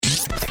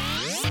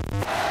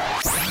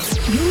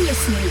You're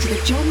listening to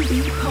the John B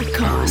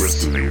Podcast. You're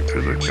listening to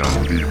the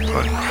John B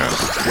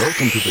Podcast.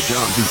 Welcome to the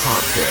John B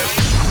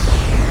Podcast.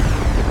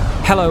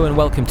 Hello and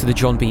welcome to the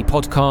John B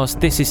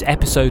Podcast. This is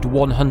episode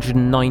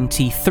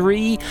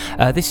 193.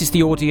 This is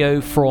the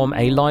audio from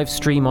a live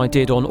stream I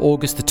did on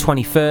August the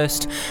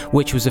 21st,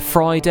 which was a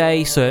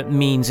Friday, so it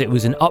means it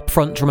was an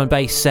Upfront drum and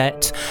bass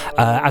set,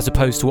 as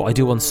opposed to what I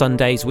do on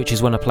Sundays, which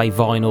is when I play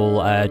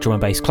vinyl drum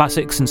and bass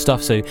classics and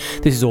stuff. So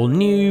this is all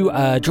new,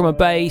 drum and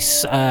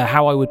bass,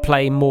 how I would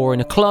play more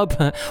in a club,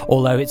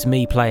 although it's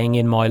me playing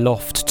in my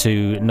loft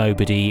to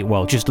nobody,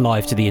 well, just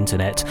live to the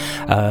internet.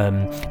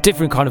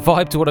 Different kind of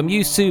vibe to what I'm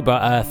used to,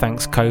 but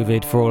thanks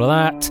COVID for all of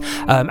that.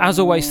 As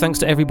always, thanks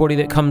to everybody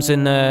that comes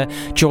in,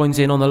 joins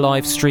in on the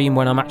live stream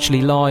when I'm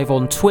actually live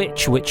on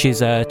Twitch, which is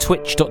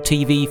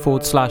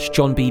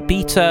twitch.tv/John B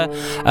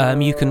Beta.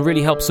 You can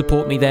really help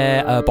support me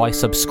there by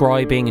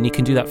subscribing, and you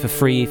can do that for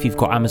free if you've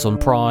got Amazon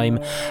Prime,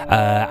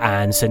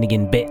 and sending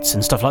in bits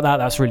and stuff like that.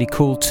 That's really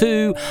cool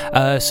too.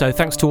 So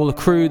thanks to all the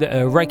crew that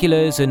are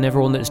regulars and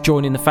everyone that's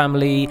joining the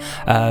family.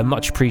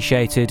 Much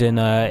appreciated, and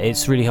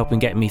it's really helping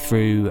get me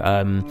through.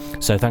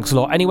 So thanks a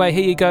lot. Anyway,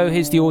 here you go.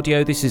 Here's the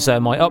audio. This is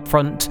my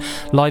Upfront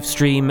live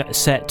stream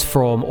set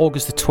from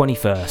August the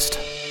 21st.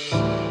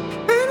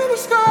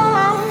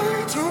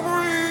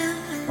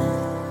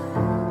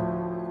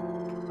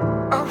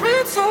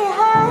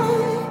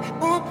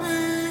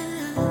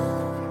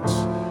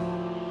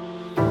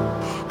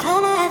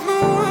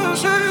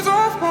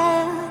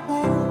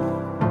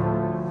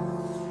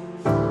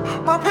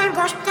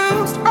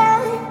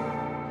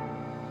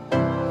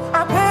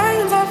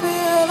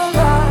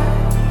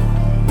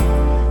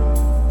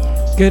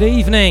 Good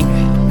evening.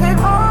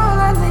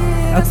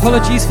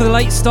 Apologies for the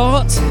late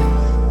start,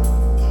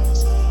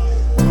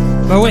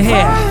 but we're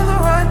here.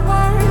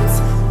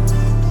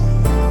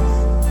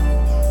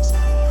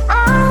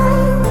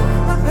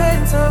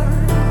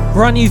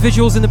 Brand new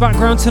visuals in the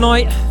background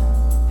tonight.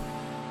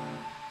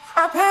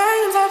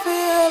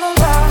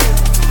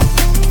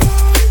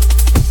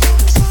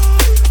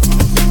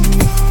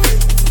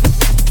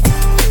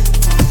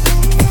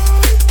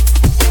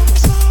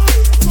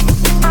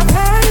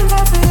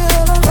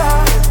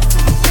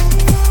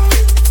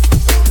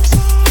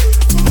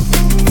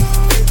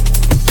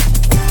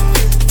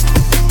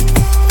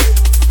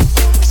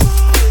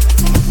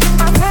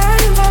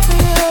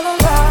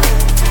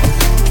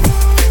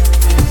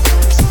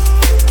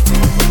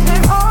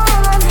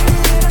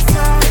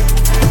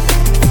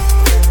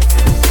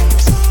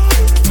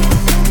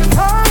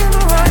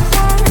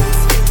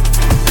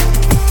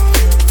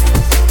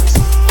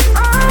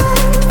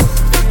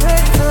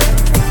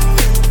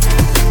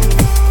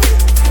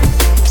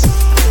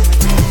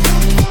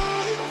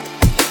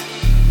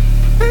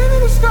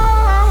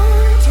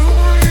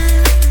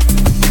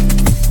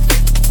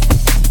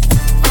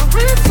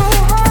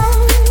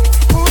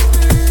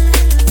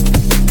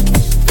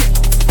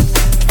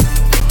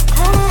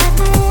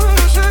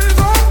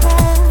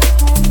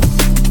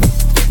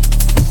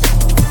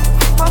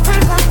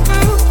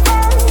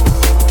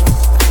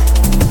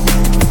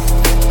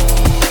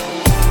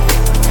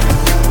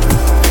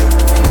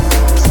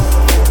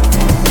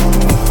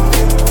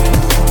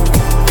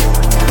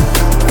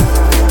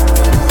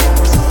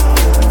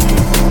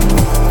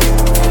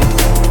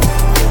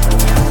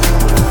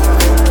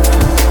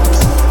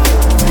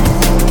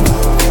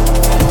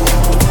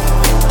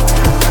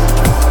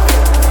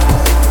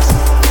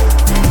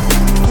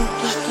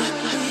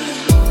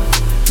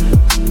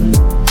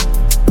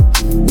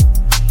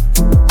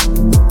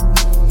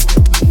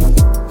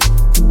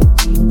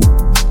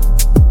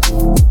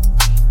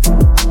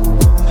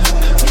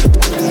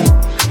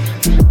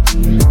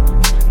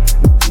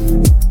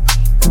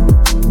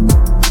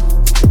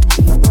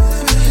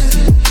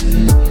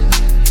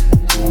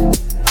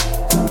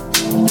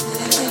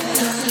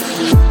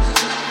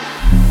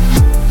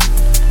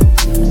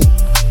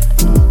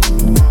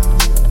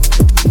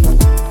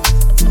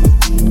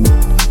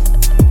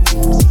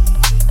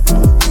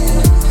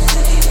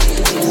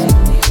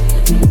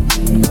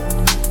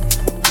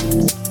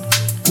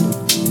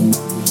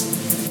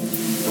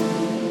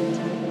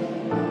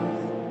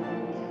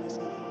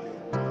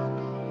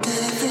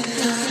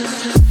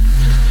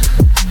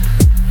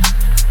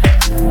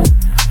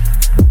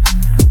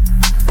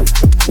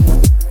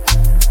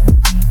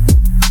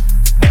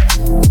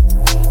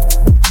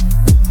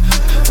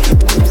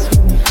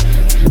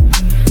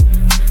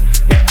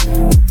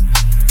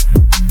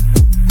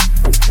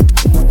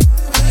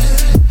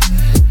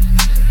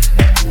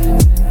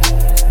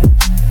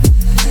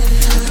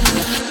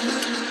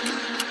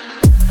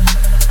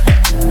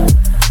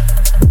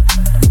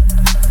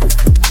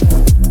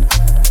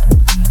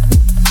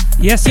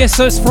 Yes,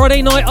 so it's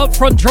Friday night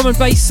Upfront drum and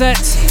bass set.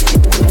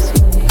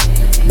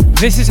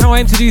 This is how I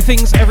aim to do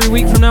things every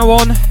week from now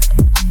on.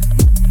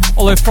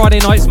 Although Friday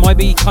nights might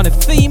be kind of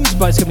themed,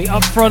 but it's going to be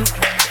Upfront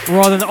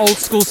rather than the old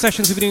school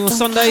sessions we've been doing on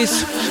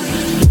Sundays.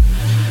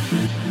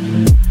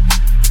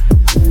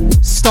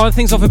 Starting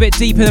things off a bit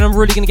deeper, then I'm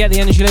really going to get the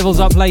energy levels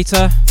up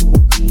later.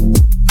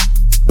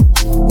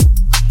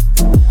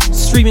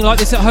 streaming like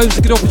this at home is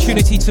a good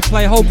opportunity to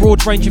play a whole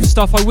broad range of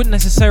stuff I wouldn't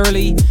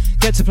necessarily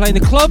get to play in the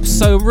clubs,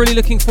 so I'm really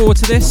looking forward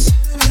to this.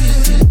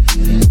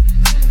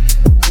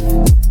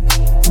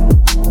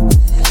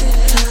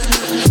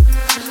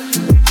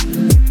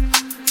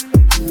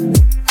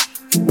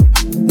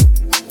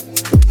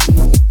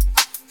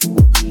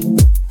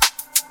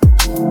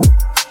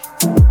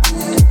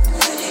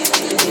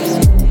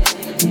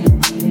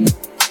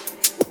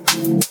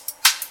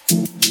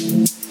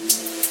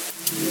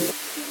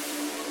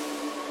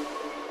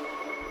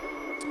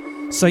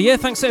 So yeah,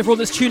 thanks to everyone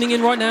that's tuning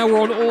in right now. We're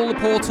on all the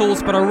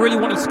portals, but I really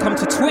wanted to come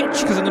to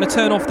Twitch because I'm going to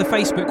turn off the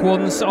Facebook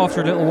ones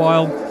after a little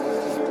while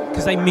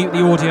because they mute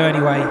the audio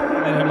anyway.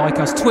 They don't like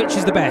us. Twitch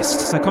is the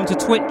best. So come to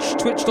Twitch,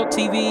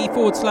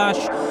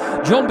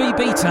 twitch.tv/John B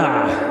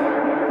Beta.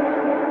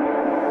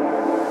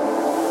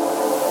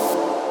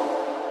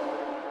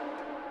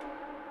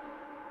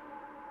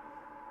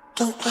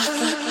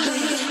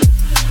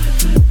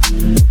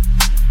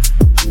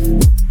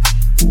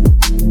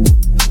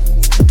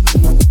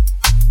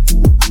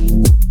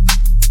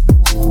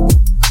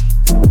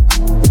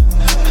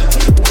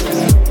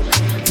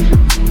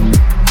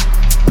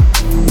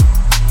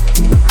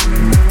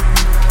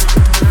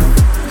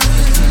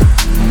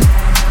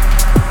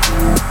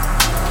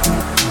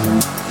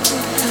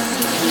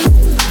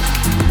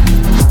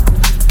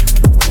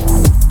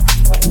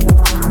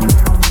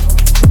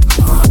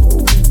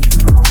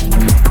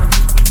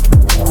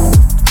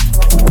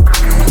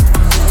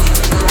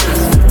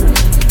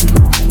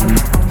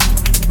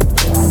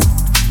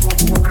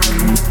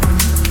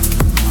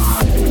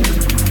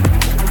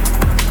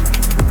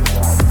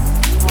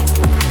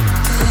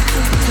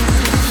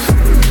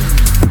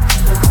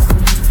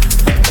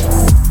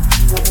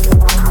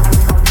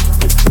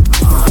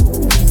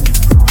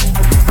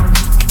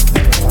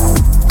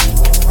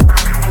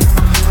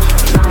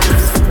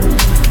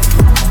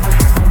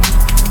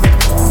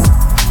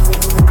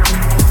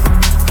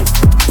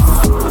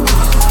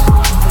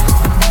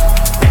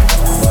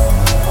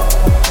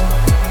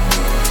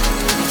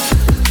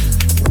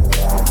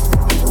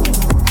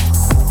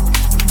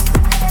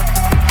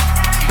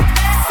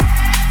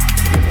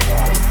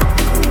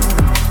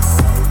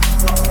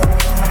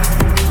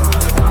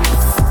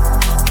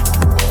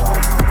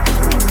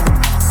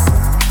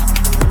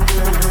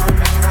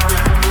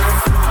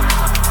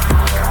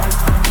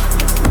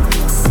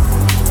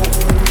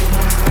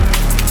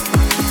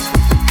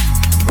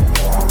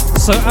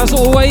 So as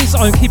always,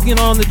 I'm keeping an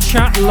eye on the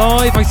chat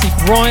live. I see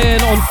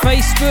Brian on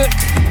Facebook.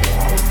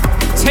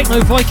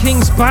 Techno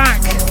Vikings back.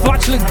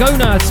 Flatulent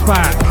Gonads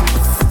back.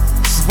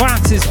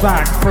 Svat is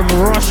back from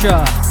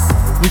Russia.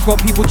 We've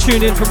got people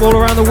tuned in from all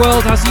around the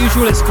world as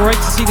usual. It's great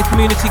to see the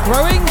community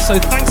growing. So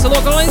thanks a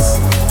lot, guys.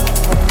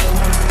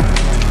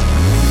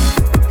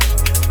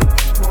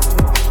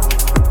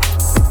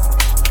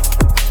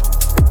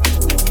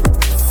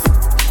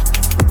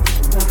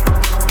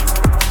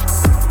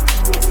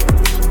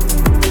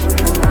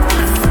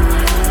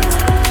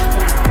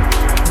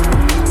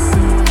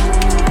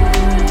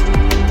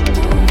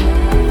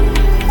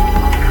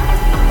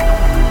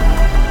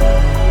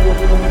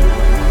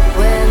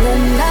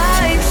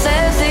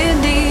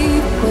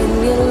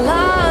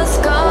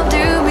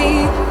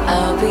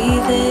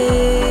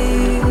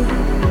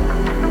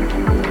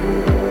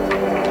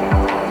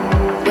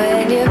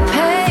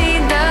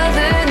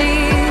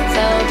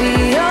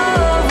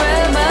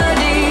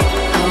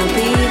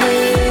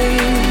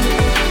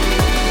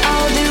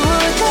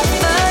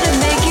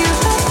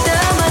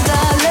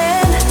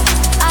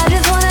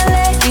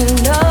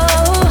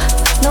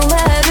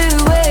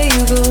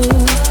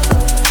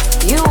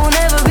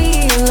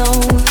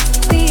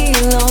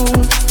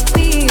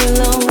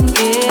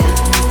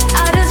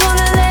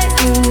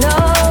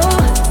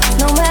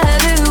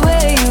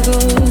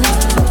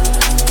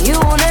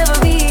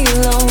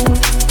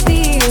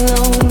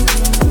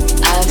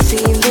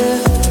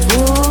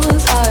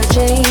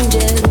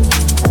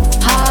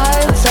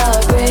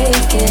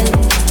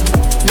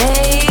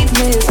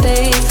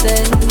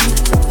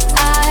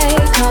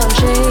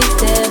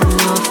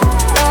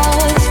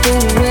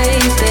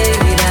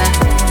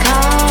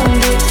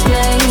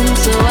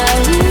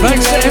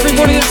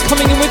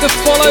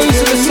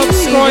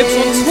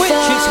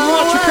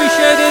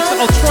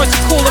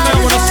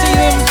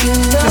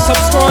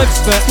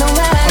 But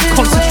I'm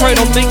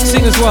concentrating on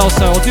mixing as well,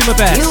 so I'll do my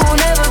best.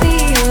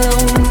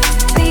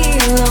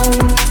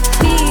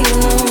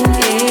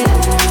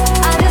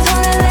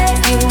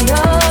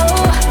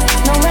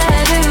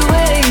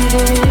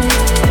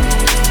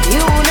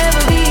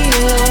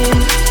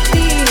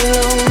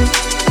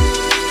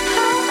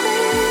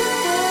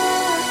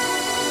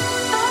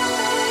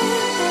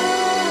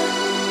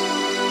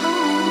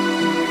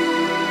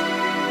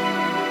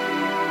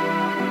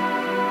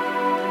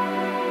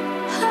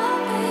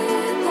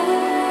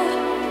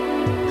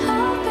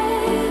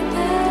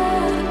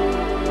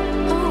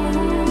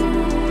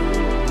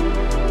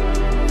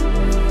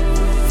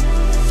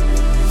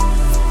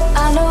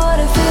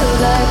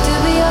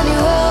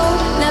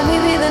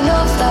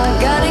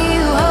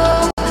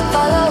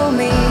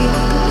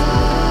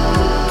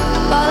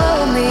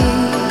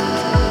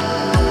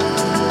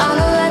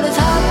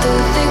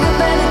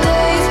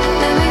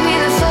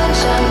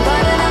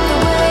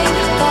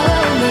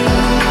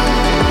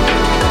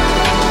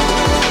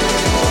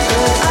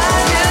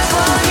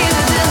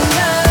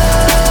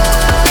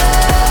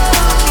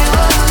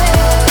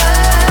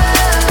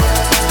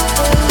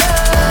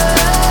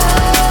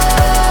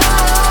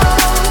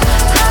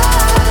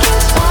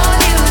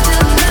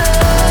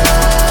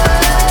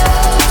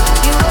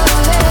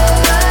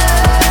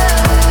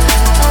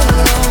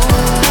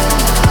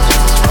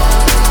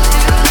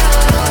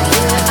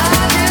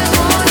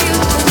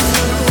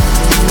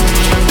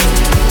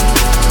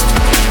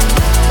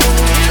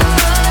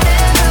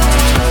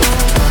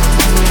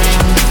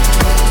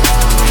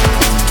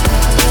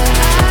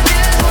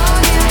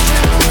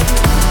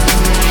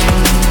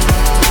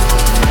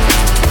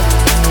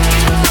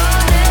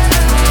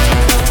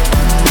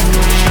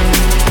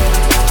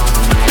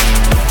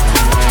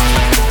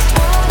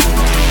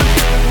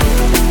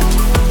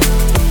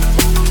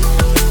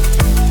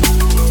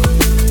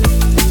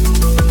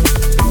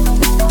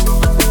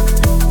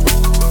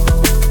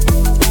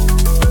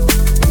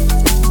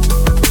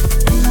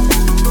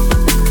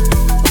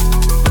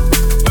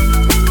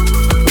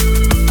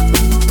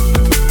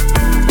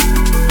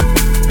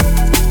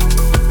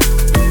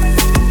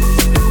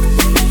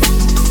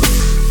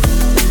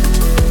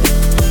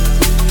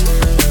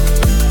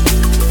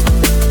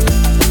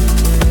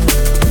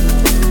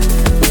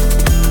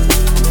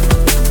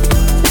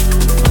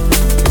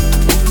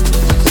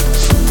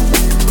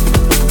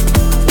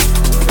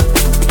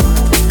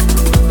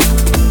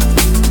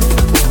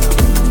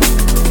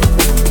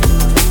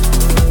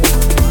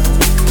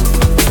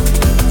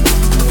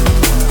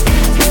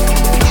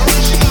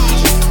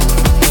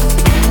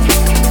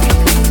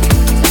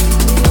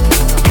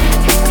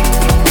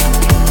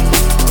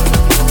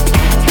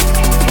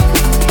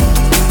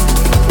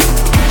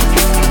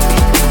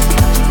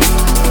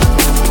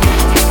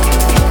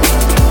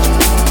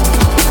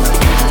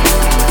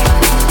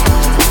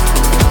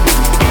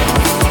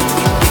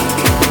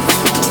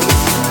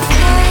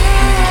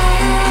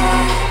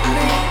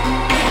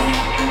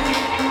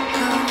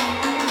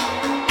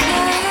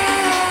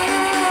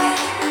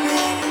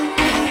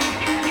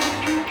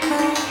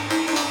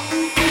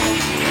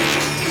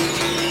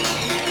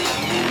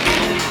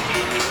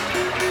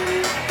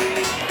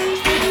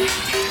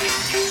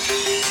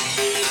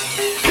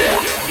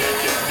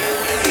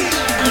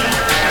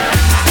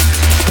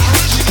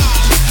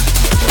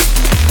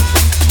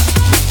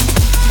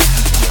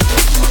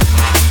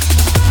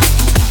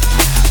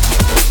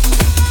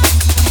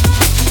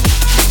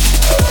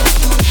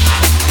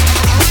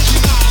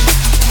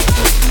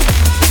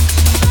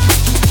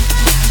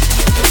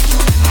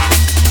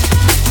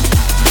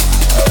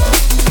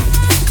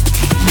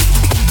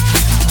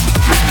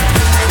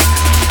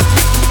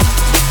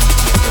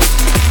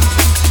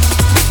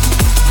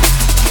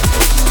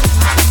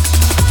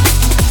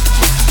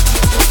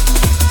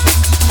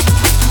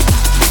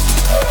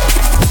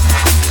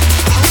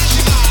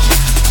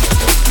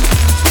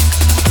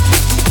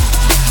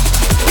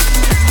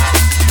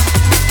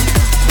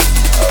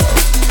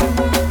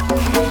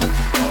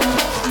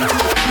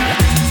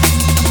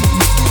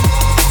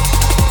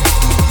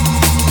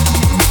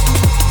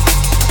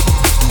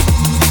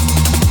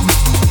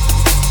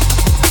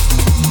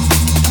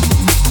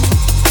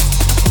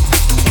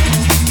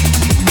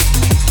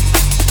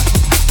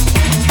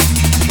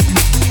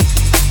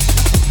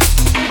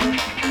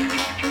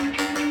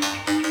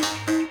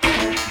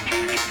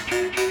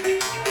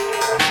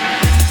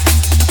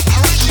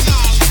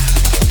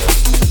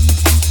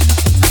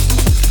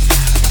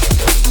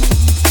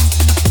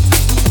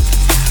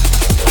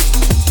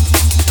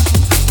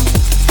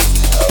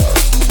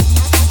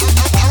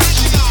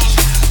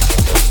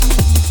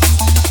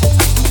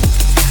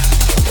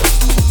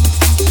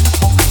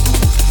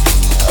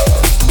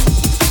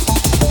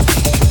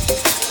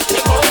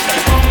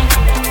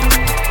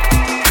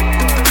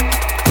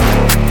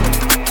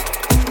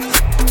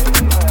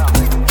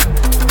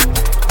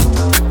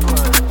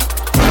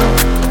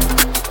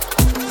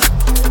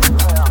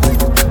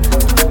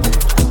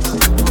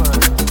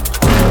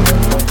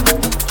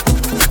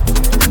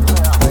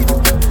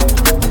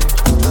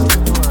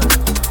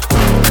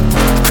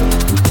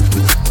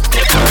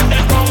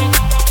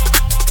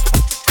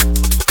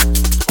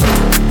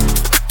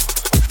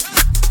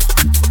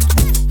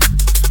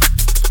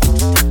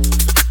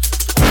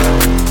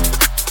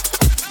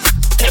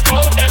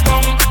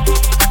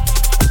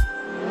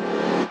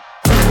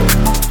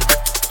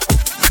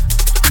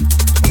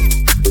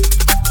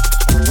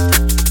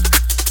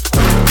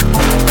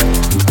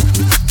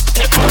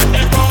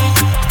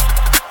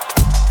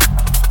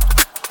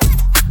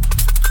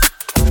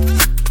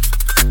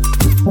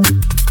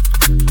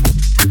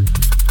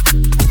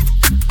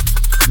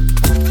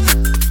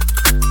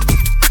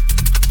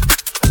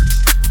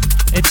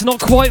 It's not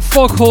quite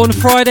Foghorn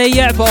Friday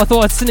yet, but I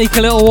thought I'd sneak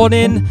a little one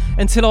in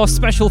until our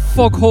special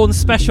Foghorn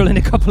special in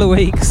a couple of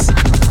weeks.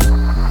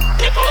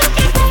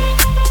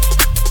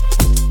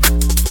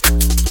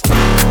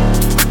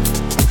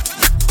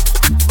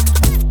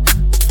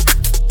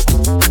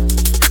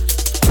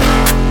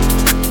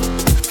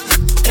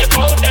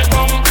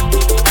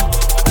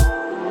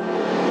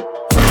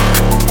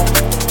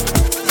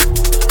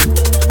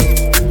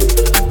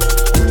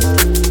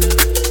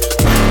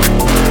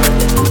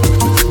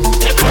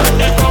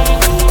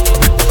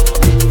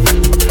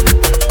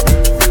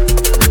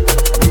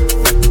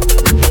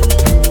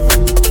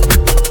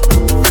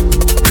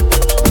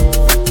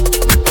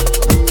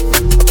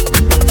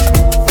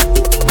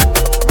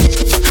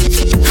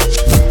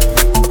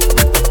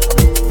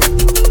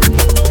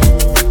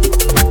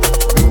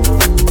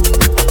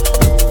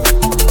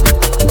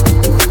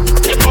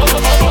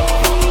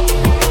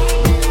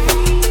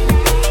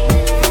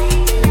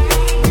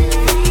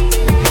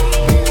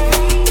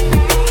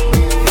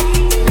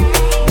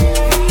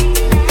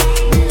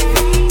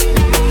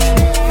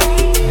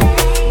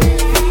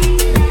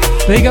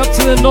 Big up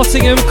to the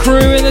Nottingham crew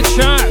in the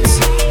chat.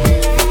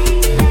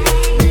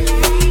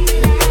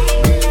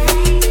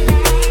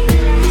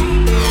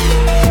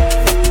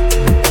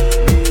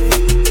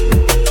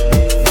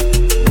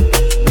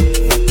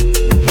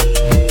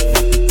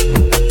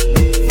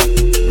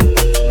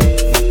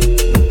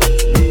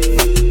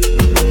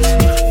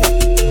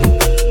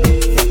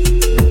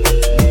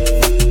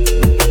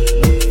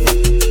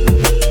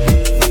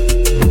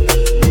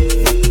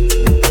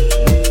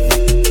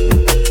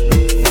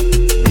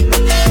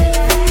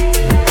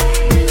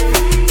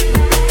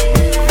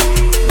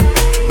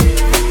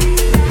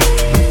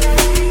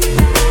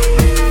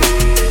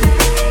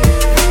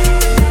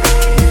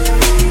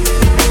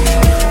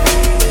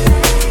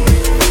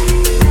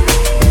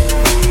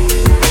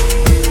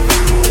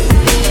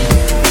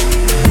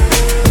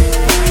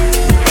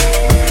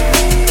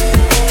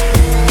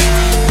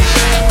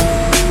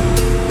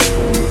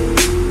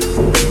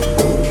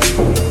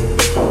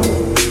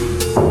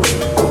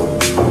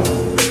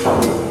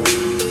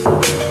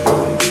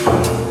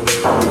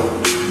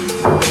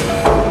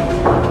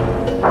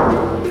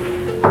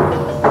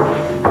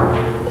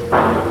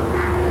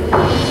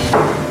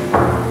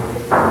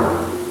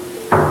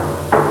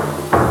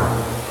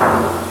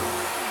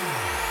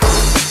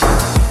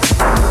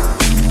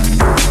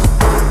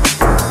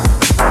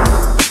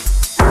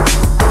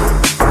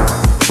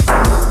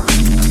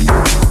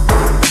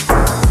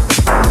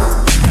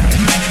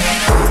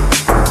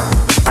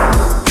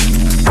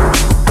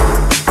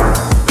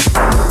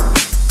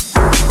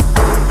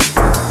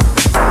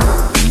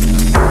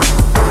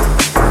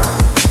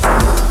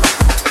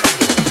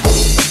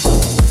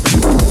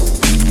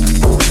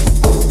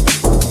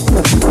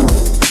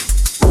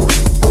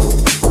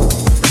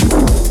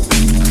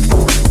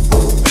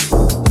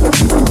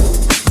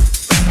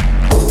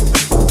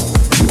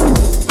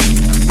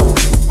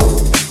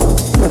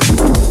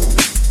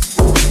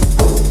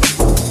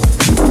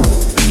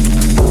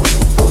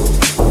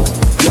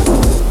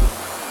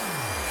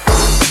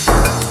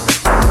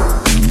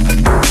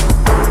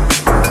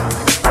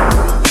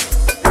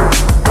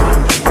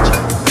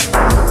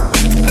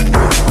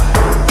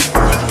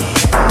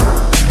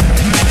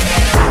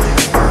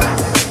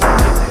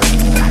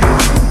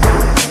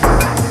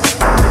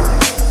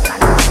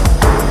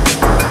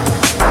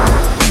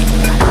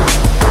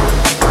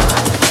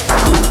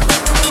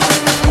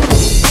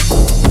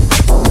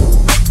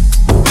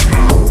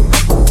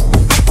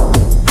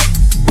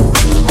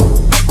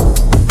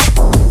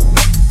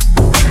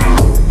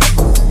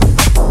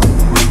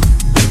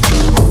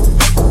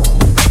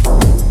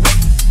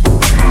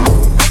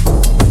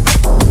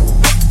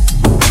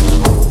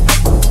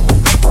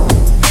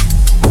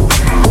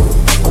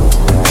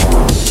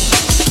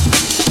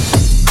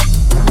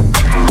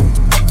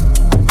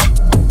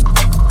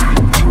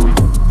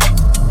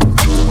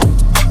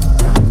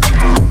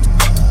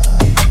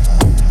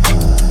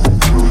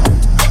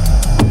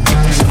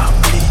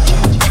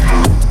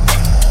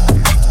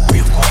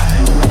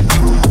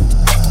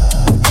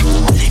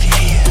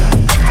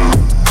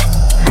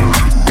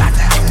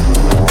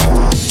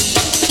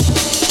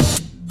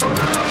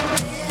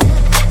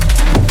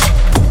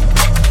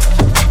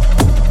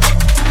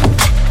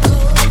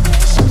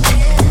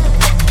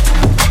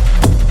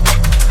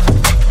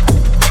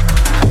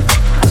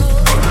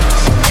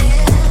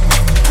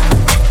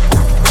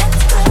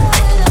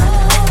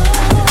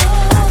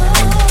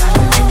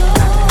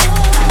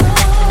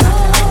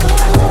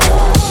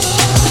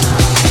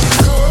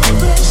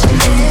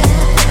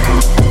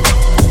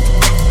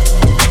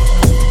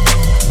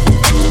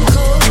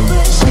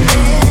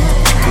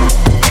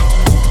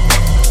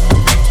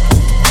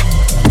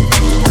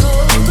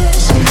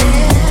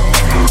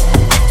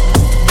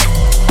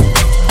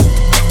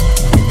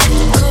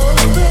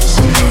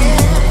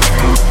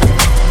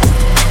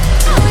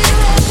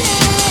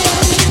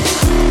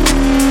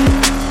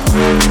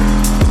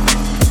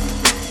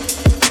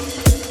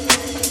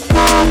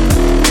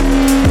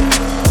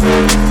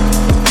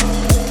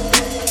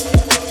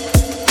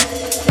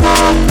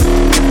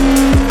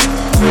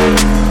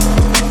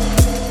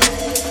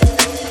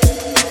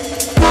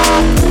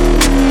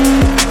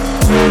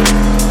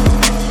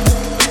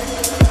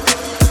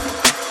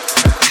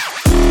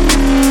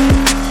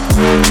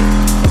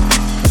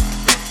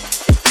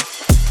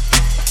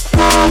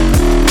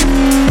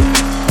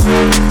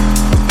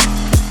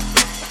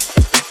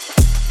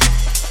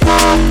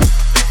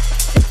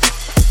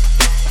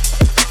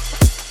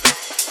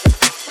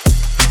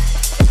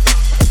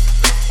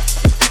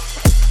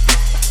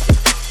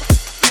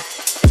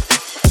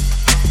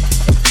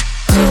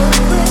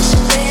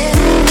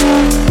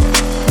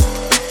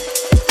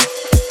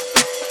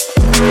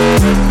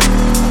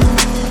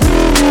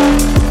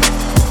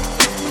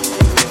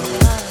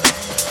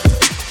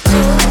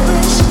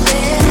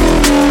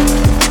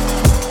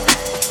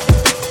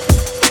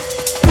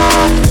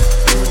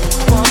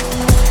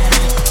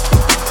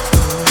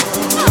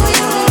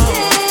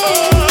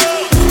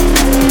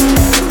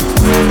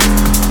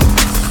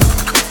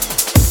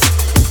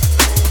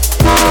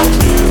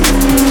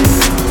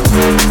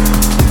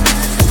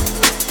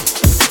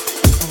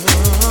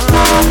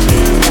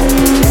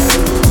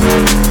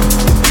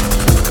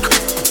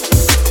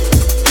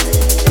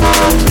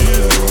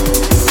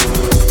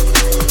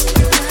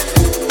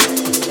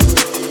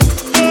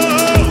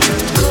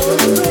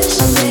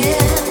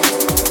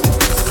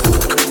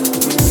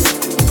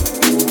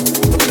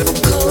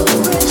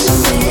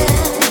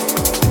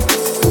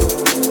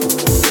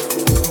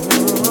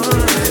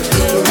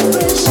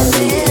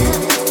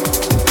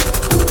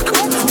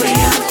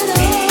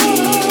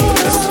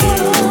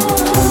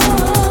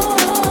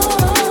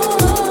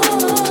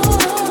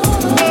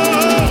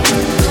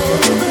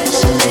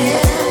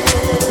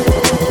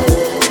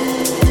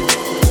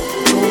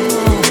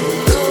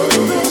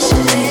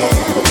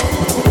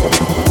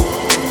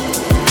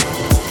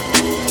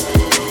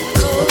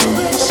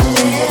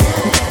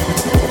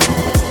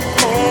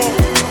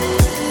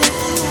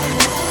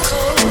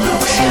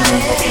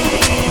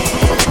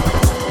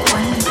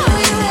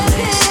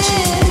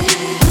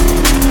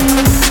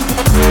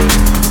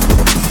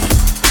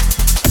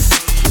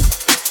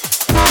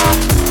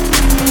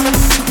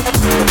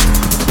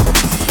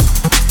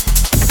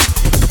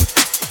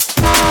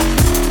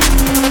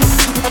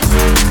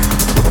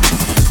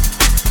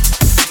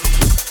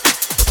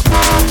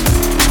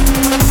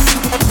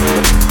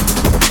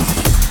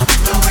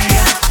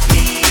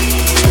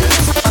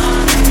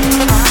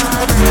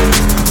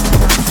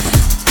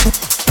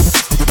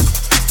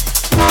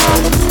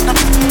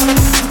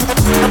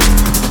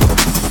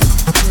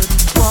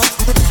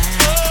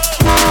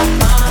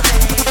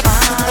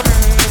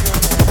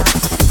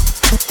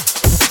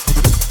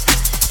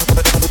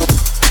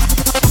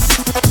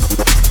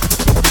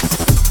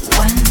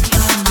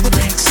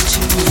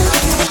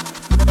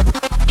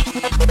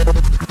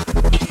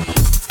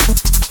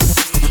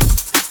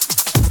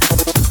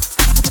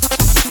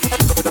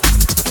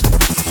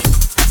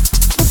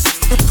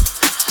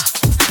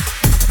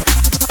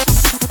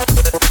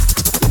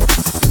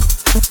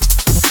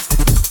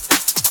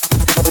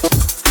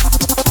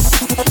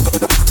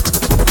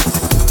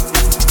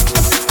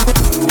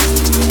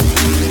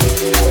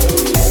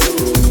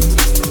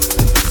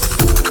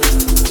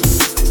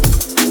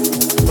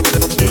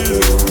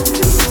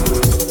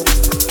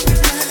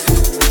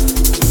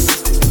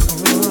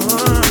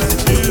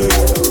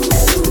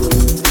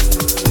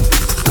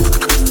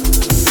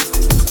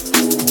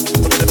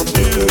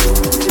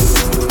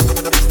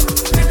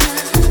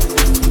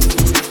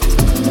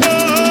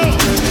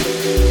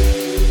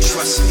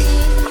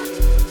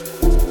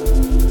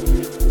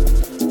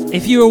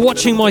 you are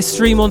watching my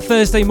stream on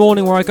Thursday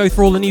morning where I go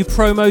through all the new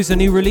promos and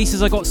new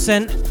releases I got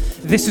sent,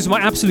 this is my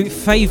absolute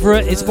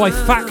favourite. It's by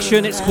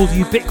Faction, it's called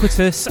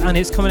Ubiquitous, and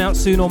it's coming out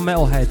soon on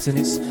Metalheads, and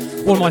it's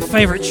one of my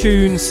favourite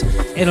tunes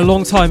in a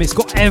long time. It's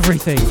got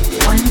everything.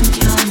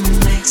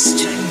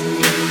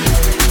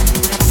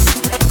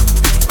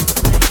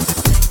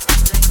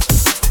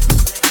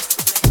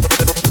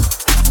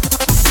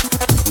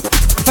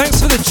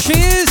 Thanks for the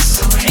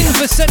cheers, in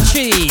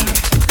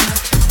Versace.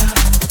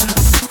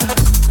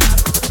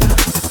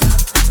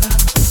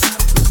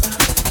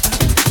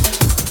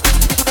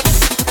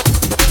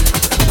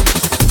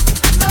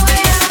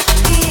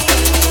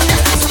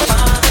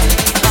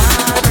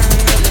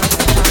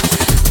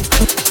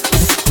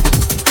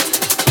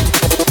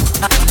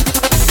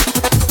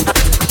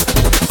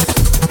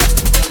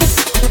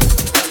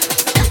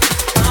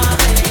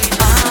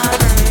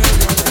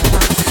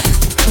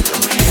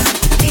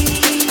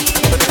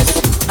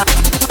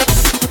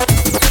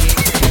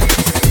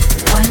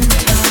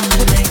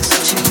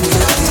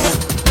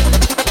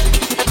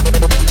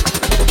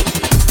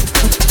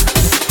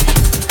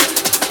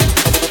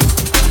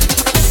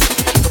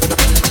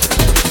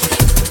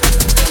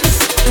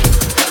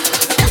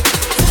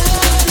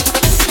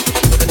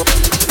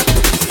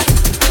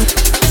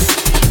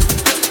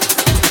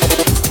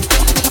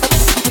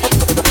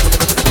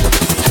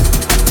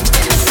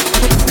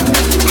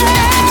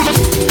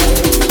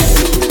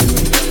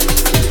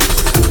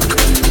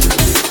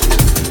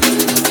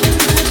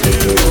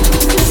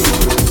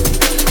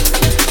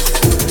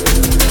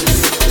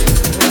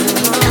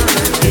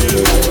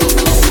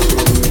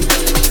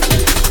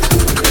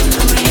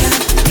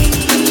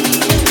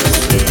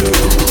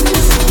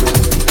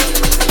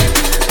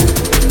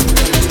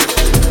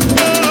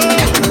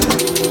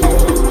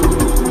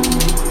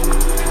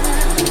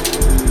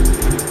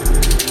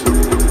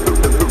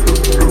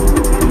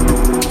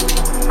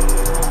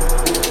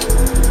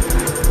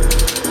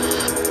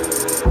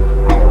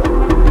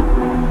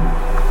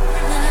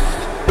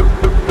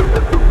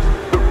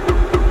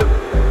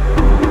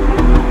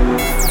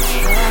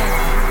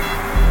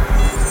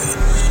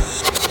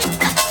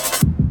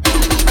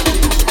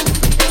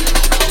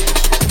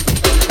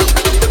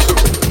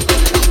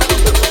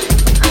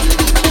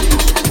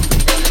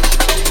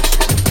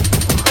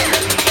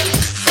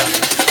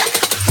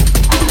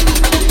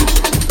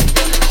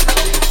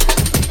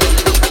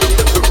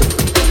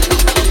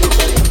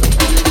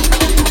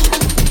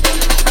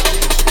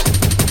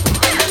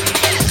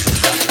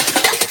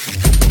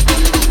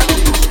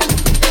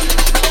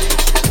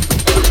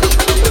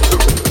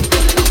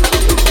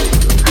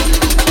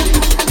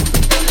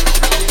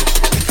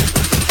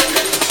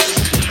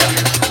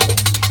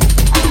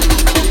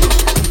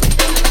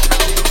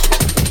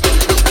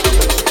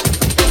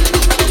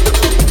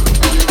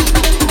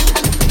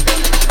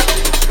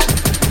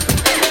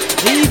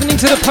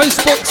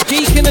 Postbox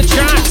Geek in the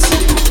chat.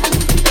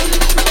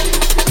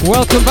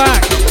 Welcome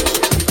back.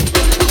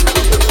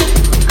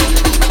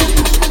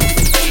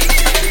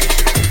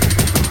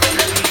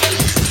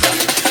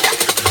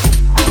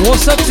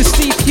 What's up to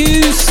Steve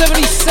Hughes,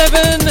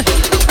 77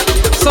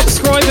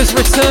 subscribers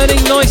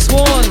returning, nice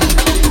one.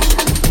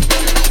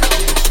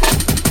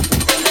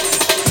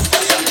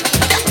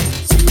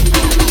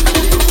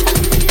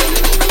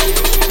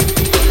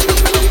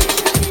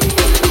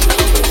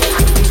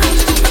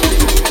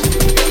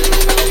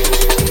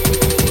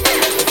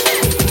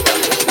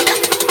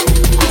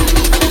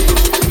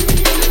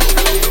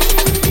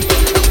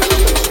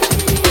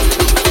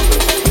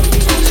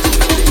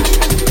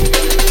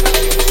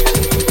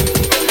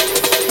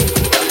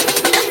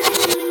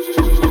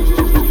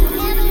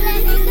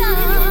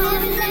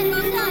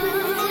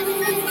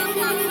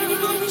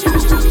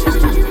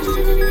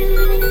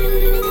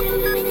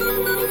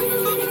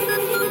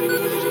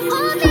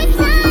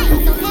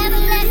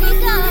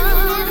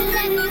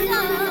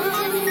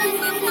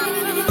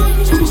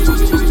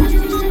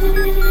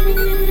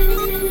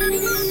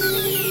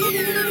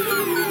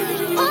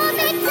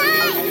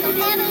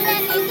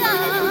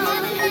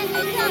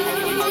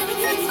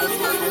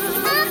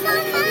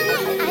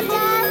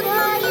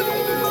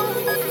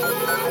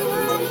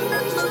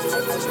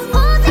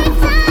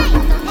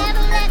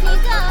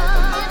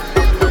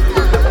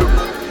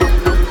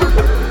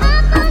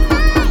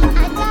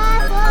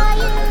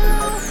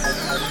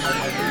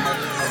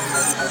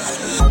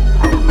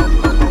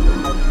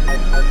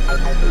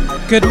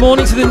 Good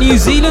morning to the New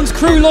Zealand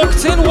crew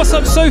locked in. What's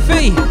up,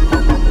 Sophie?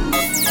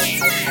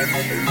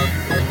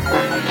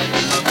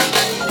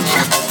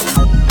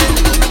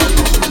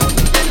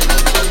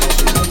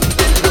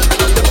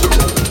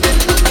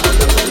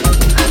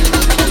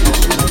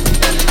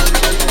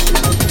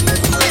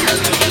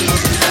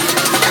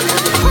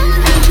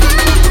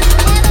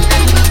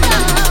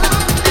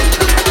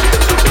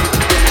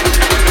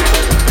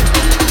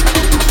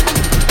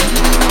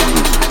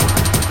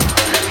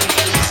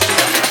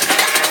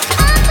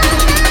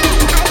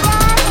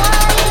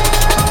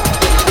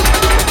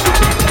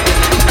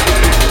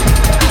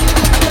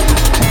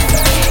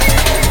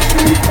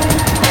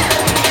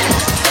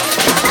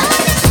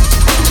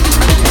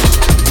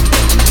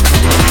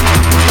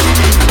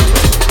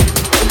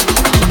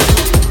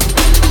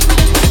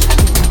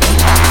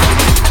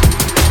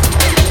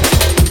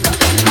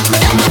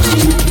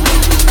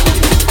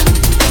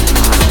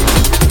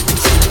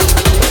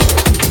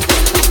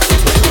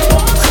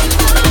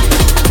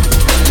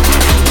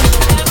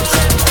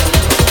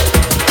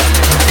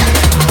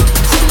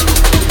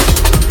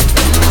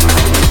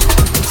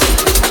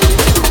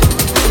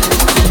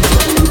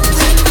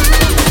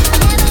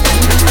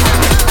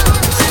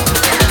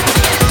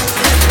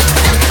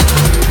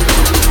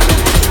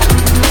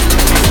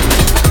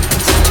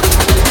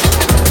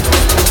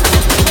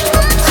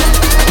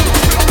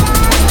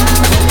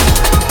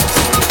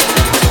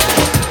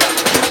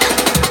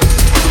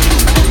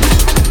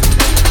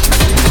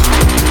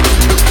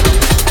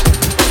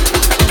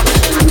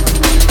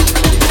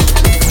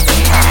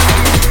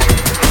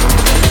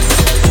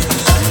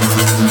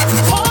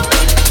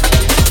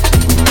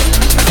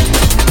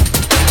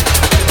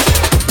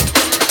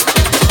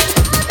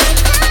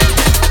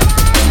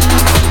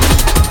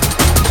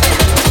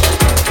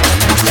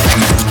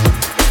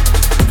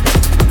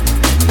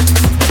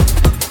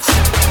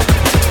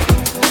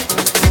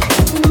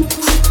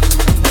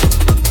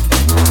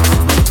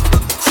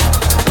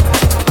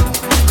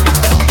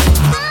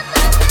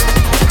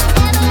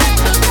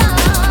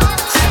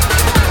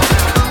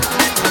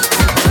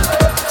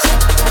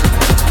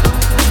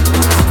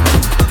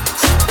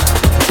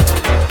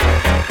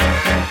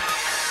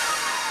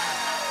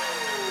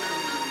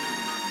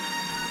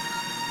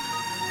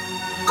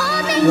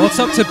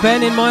 Dr.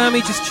 Ben in Miami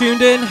just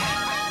tuned in.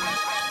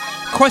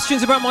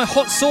 Questions about my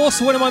hot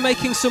sauce. When am I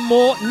making some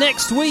more?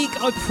 Next week,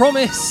 I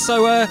promise.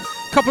 So a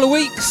couple of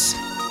weeks.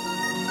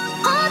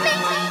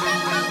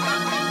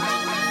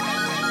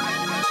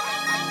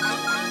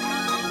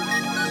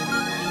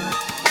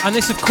 And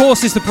this, of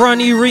course, is the brand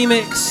new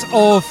remix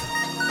of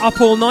Up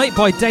All Night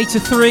by Data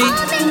 3.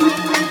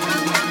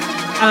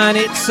 And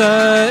it's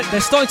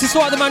they're starting to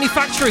sort out the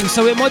manufacturing,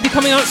 so it might be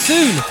coming out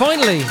soon,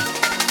 finally.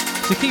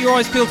 So keep your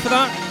eyes peeled for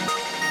that.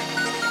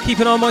 Keep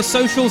an eye on my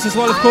socials as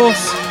well, of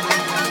course.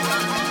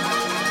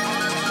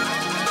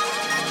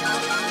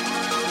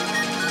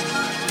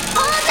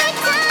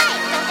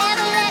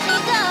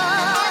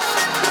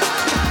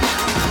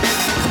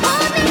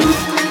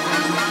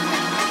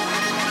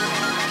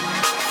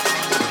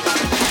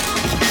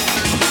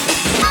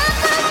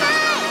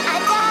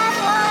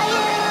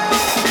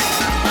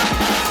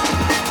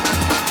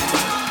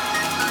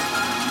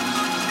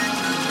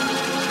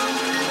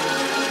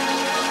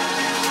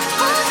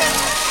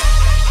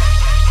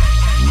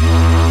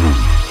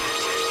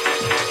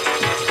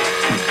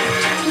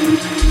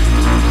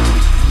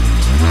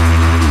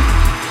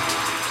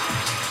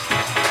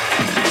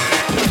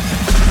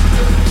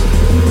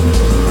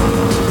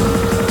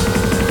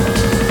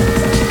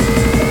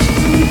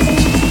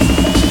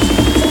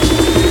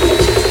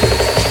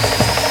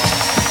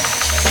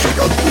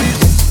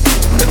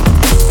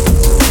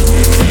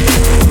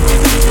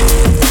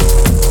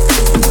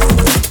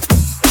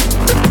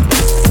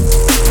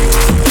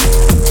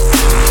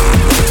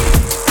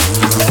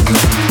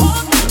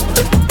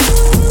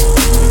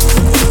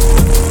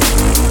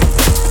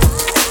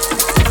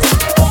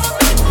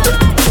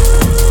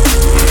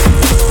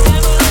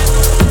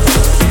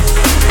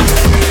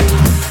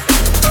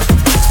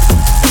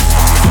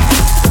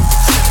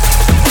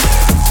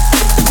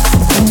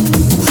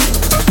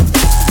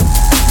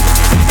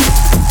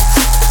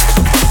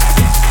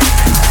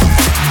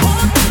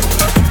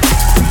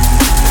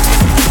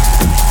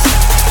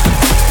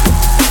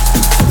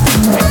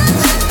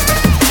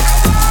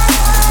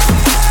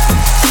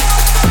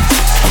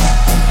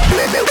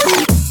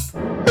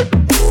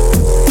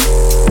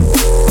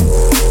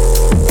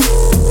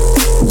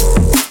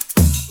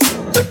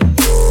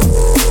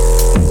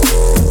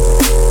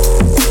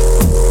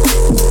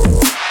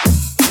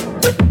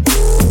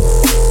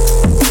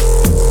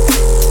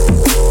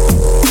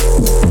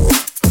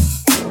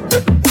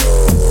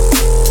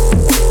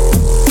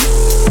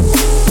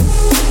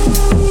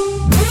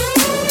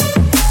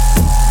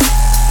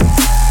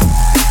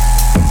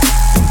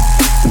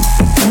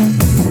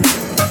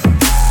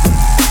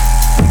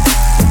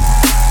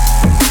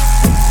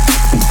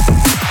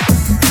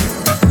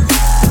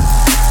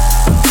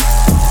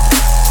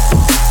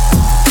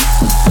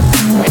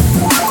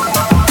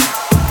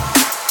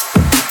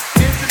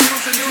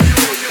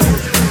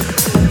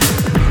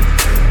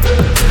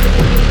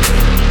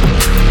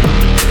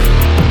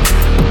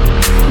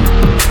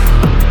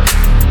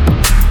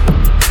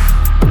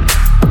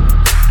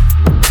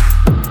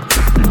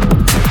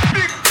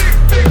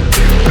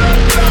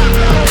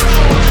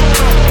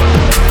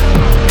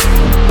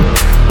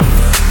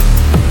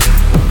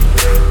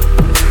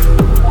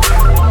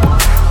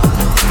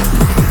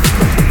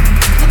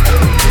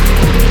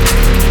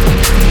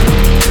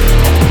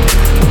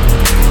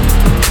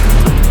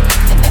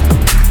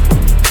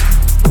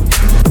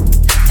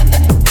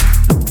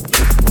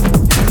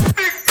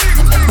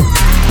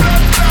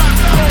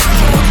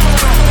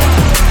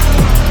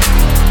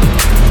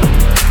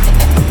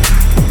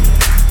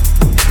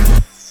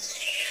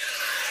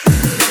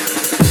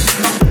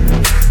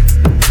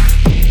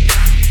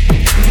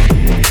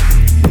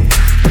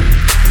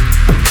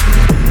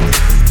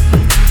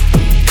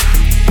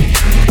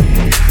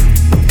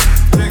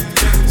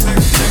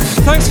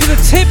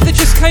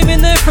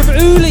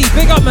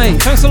 Big up, mate.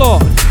 Thanks a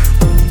lot.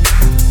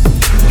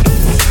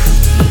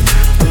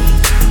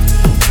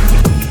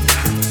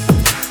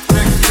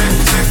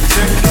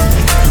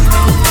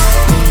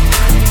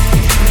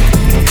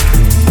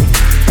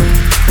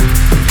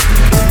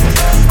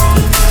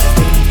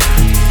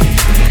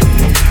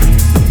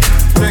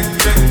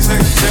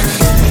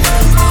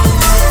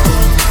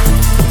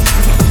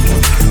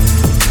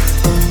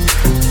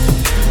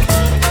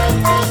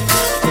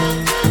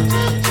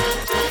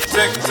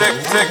 Tick, tick,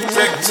 tick,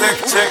 tick, tick,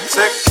 tick,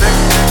 tick,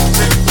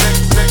 tick,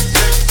 tick, tick.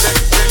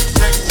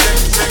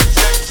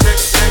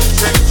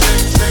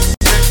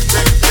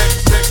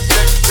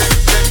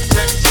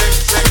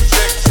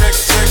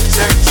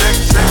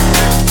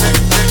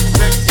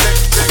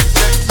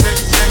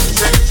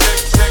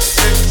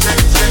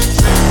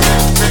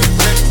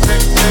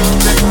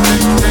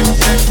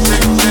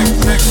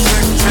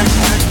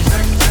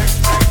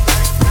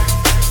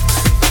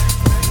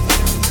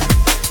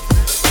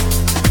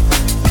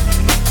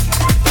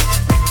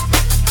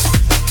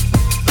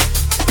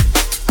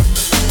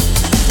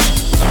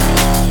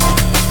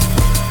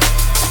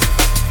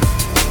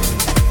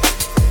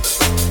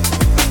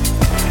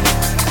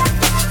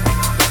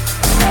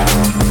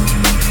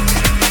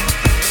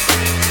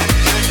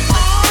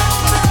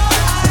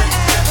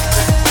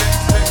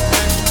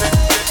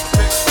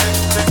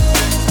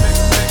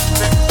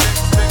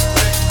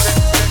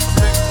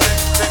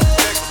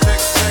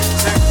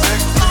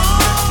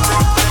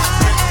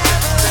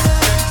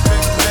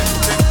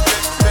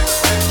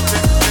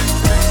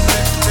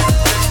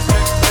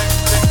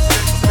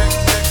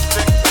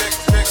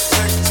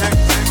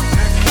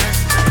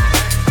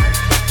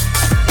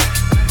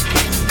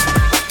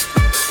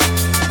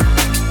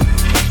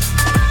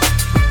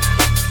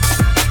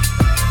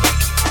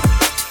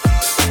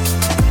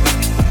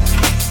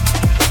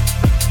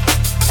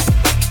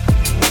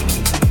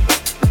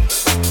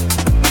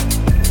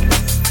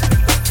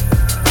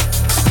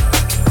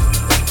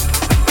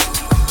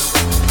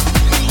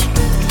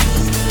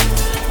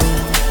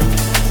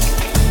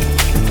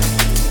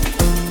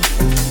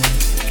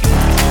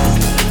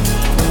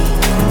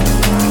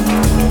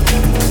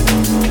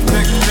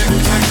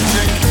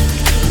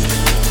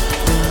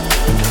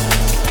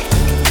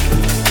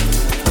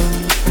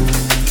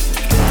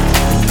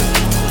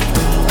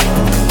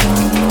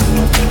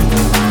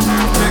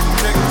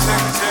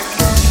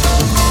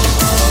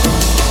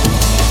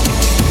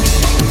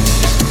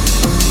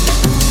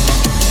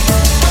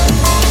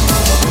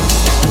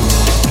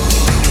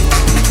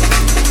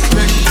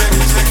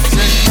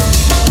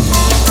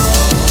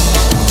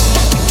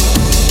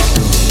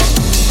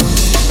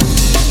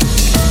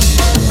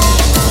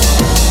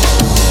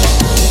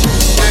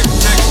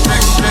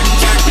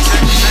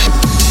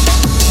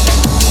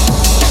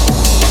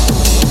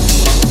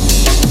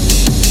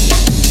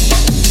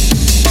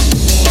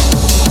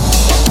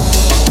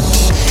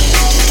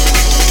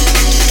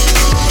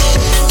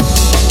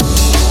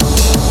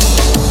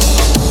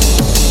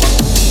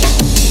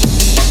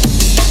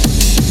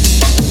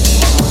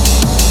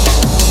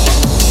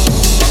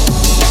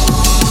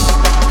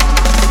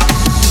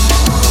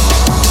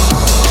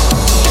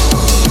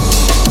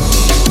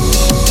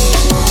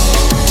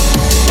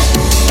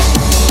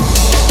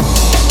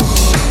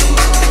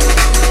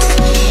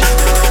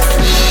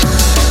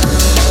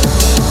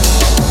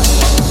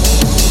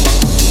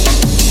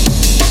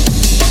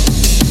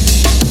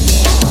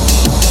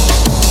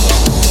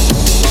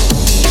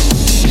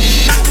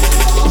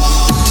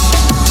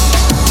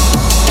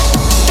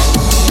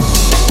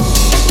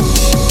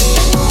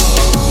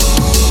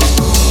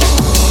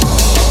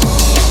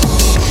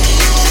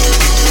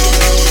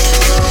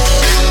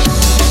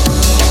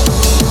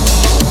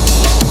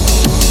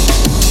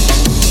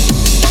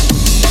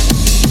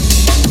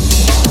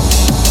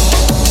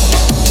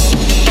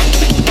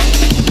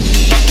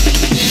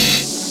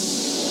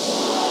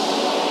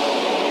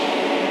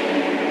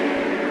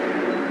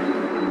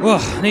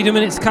 Oh, need a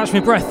minute to catch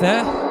my breath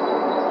there.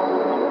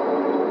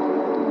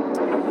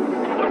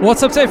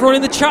 What's up to everyone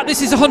in the chat?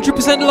 This is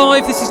 100%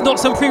 live. This is not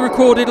some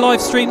pre-recorded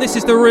live stream. This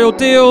is the real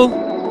deal.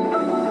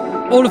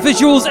 All the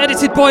visuals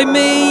edited by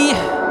me.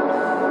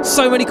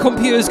 So many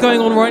computers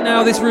going on right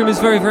now. This room is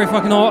very, very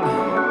fucking hot.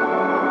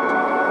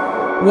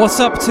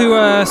 What's up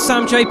to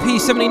Sam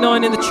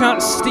JP79 in the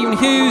chat, Stephen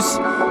Hughes,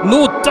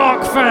 Lord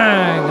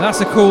Darkfang,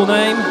 that's a cool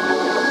name.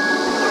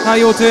 How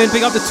you all doing?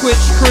 Big up the Twitch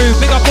crew,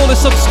 big up all the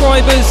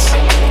subscribers.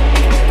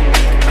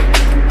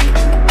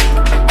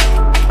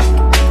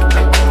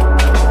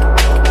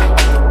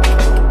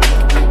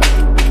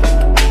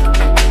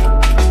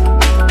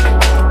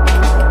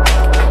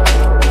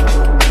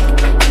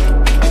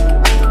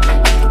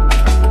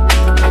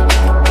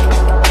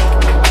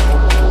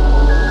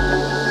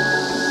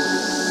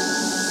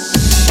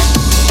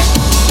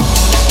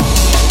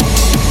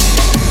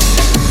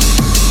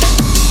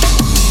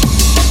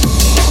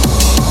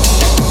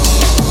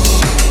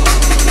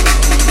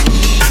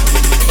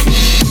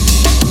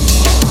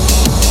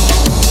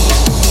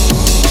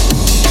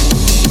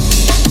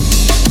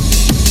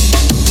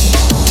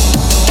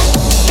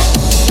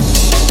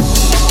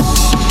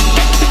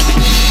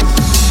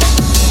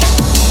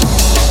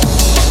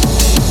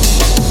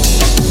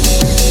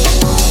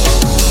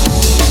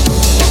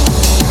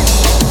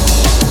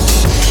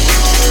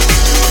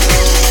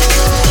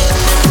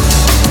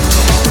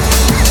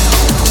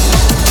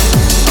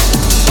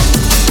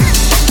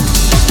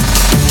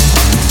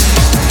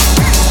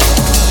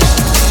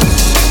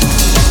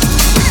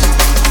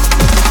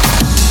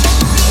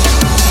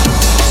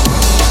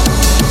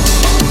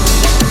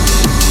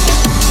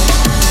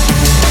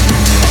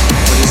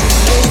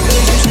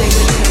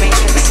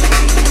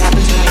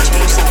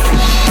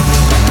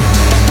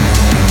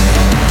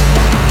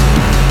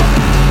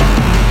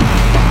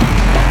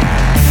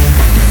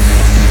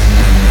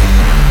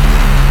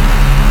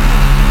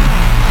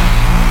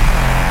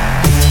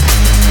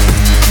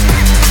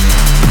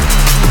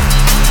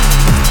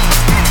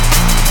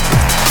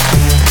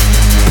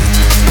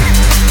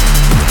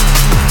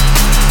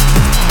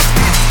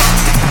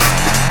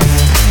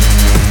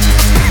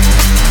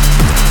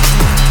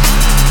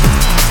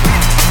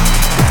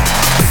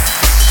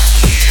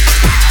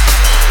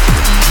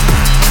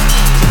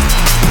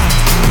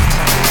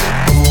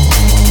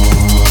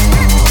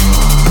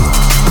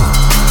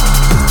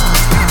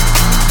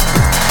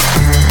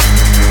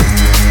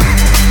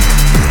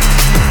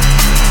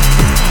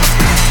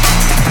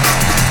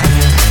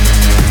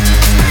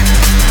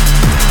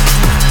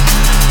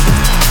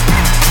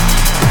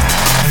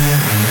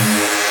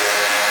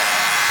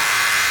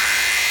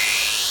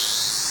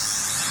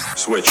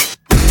 Switch.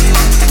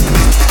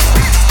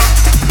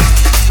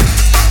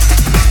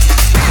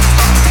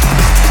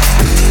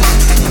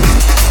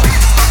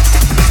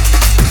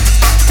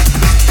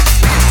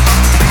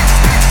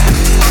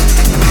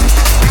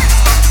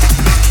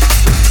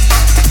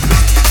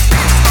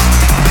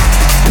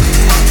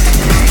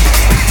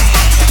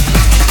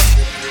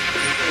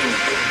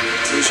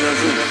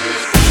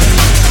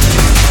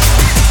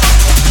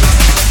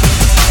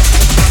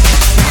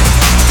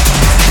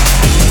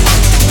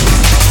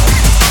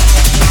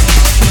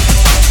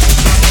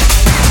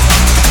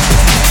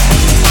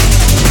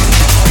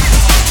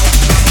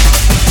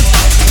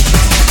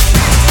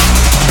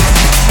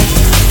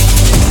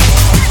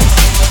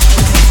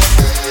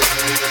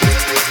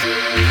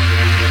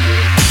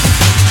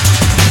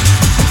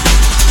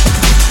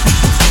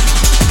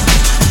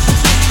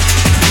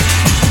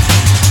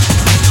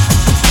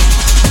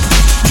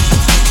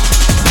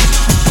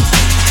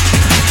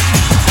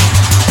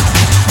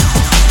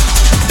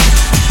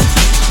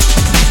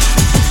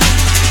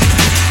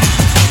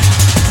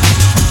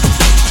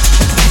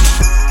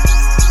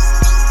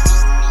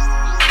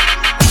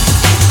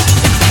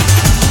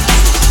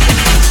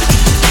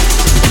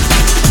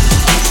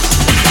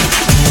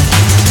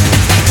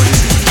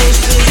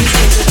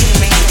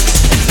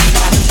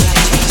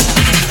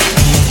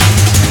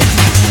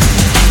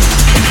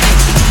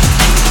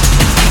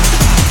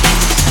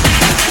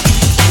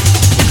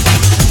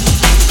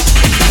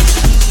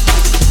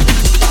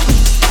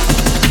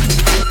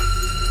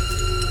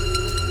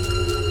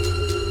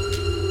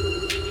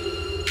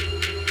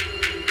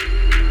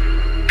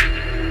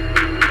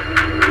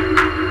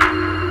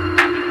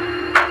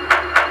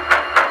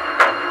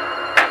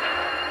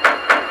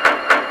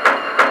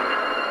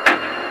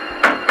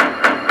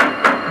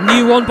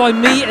 One by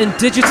me and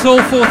Digital,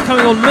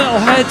 forthcoming on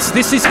Metalheads.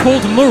 This is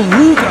called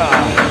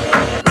Maruga.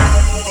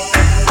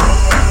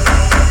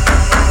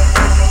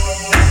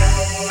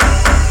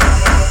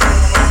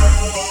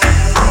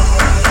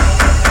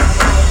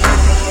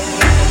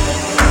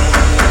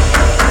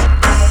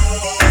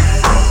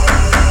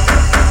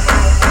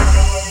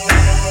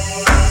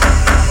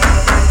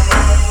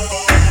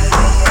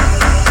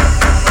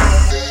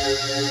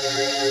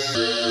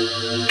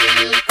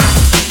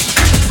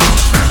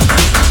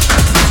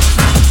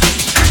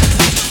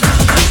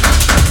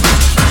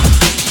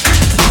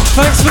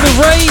 Thanks for the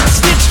raid,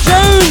 Stitch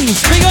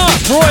Jones! Big up!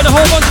 Brought in a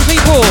whole bunch of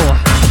people!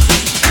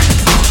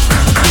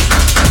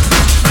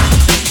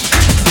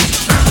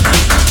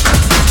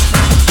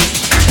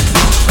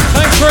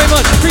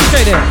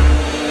 Appreciate it.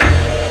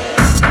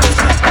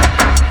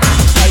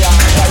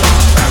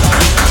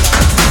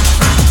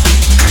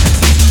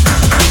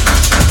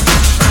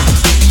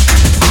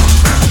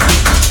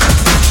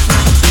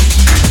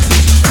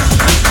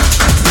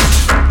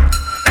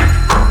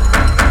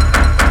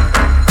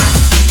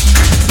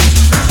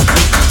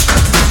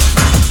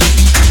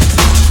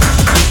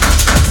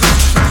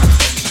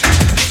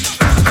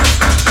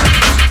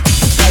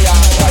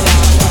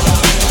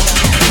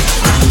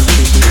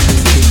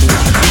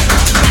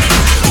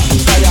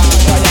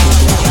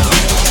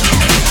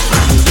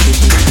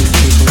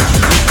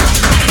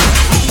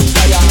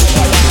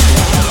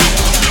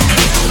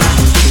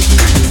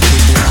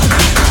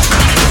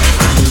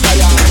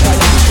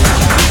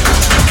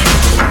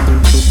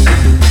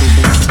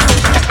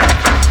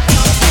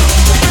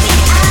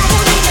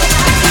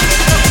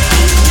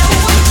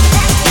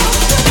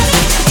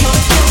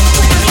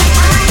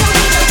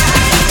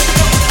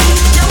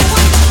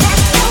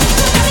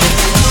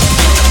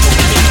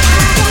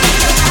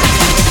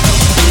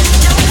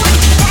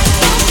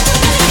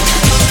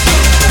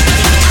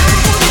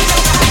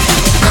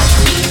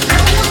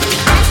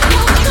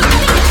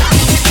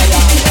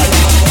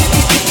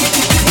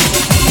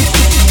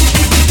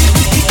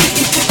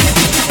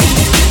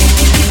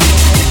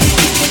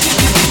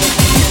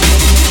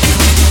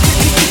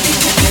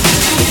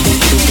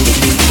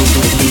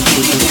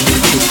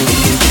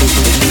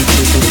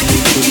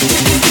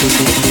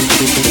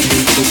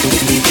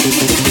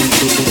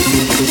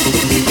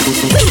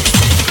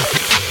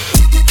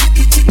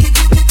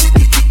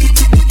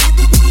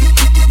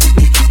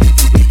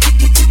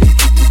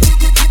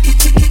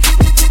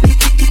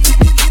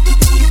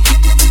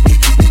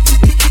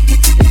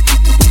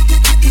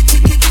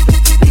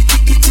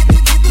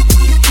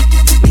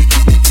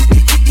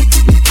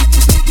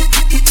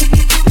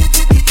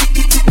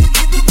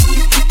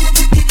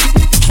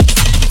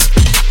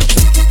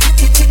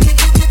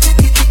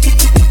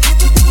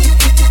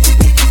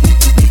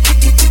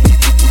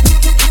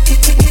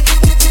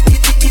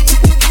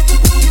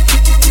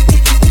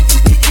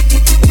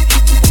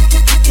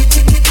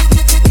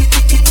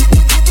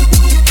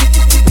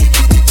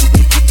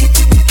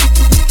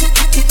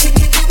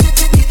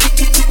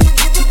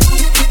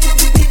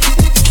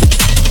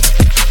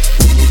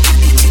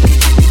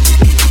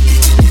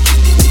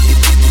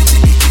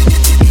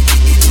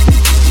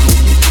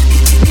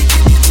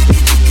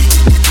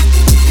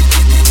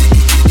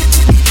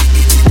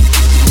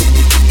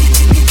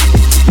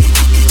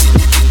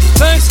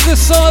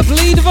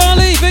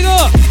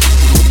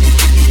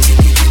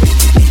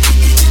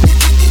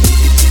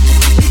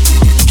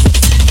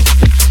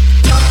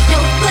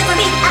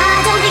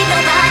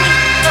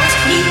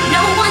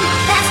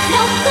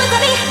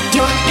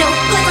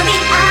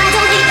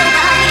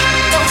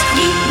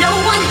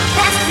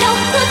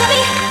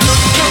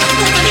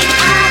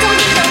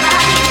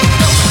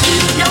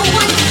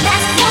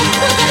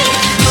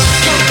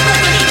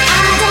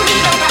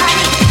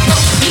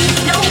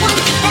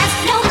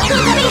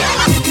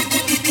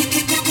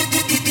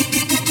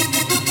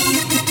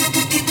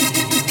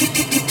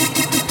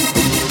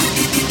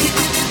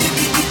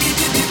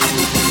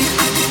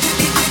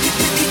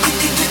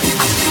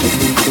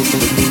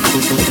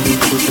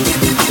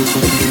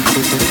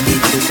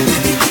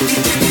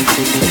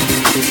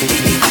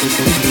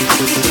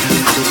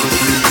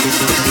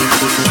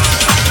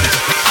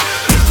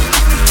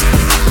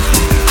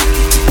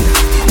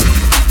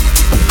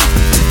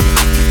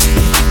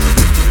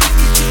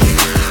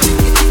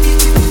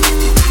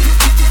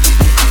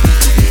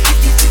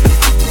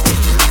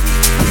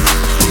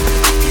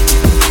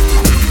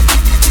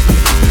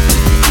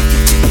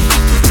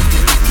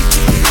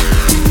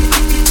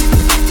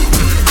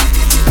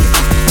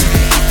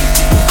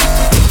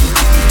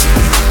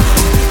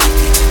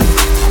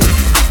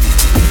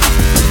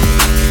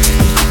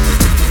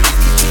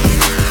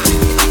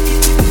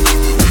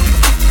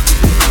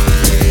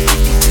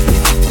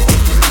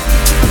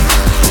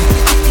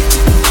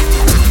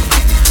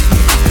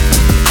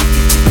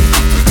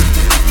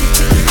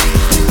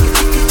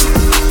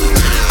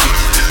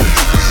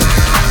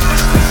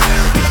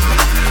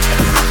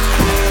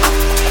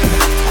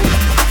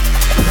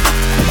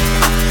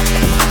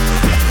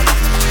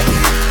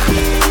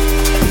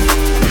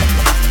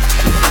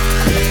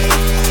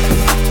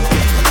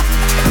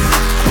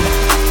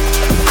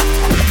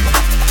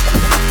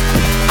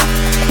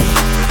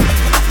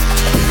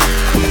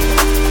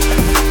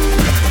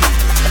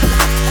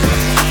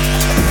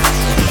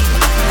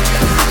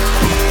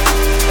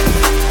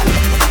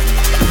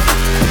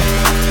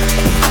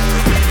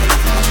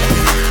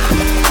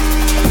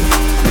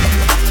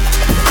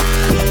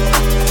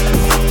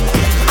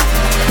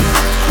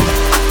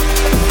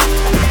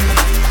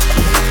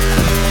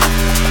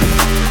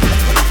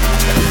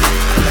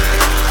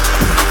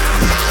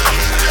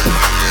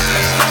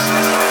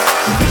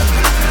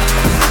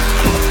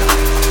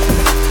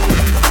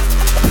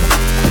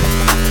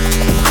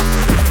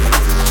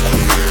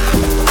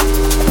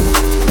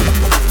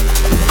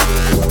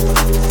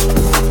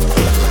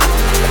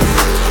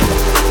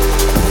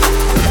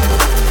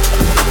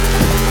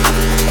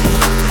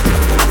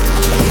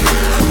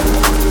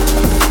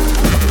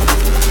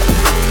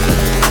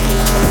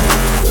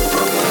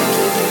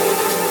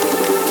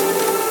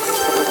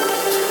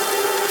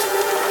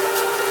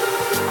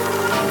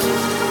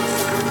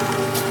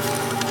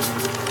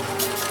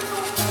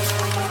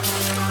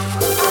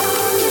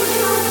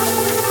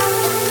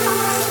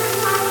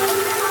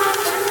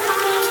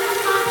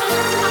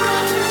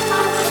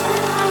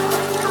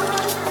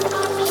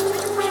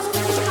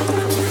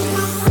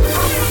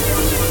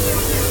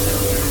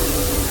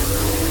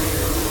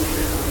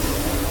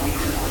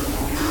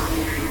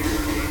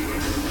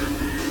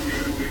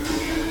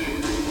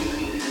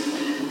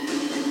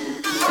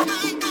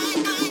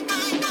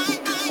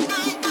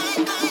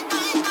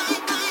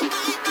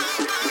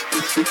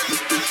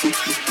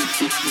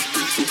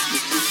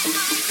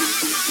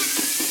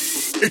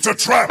 It's a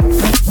trap!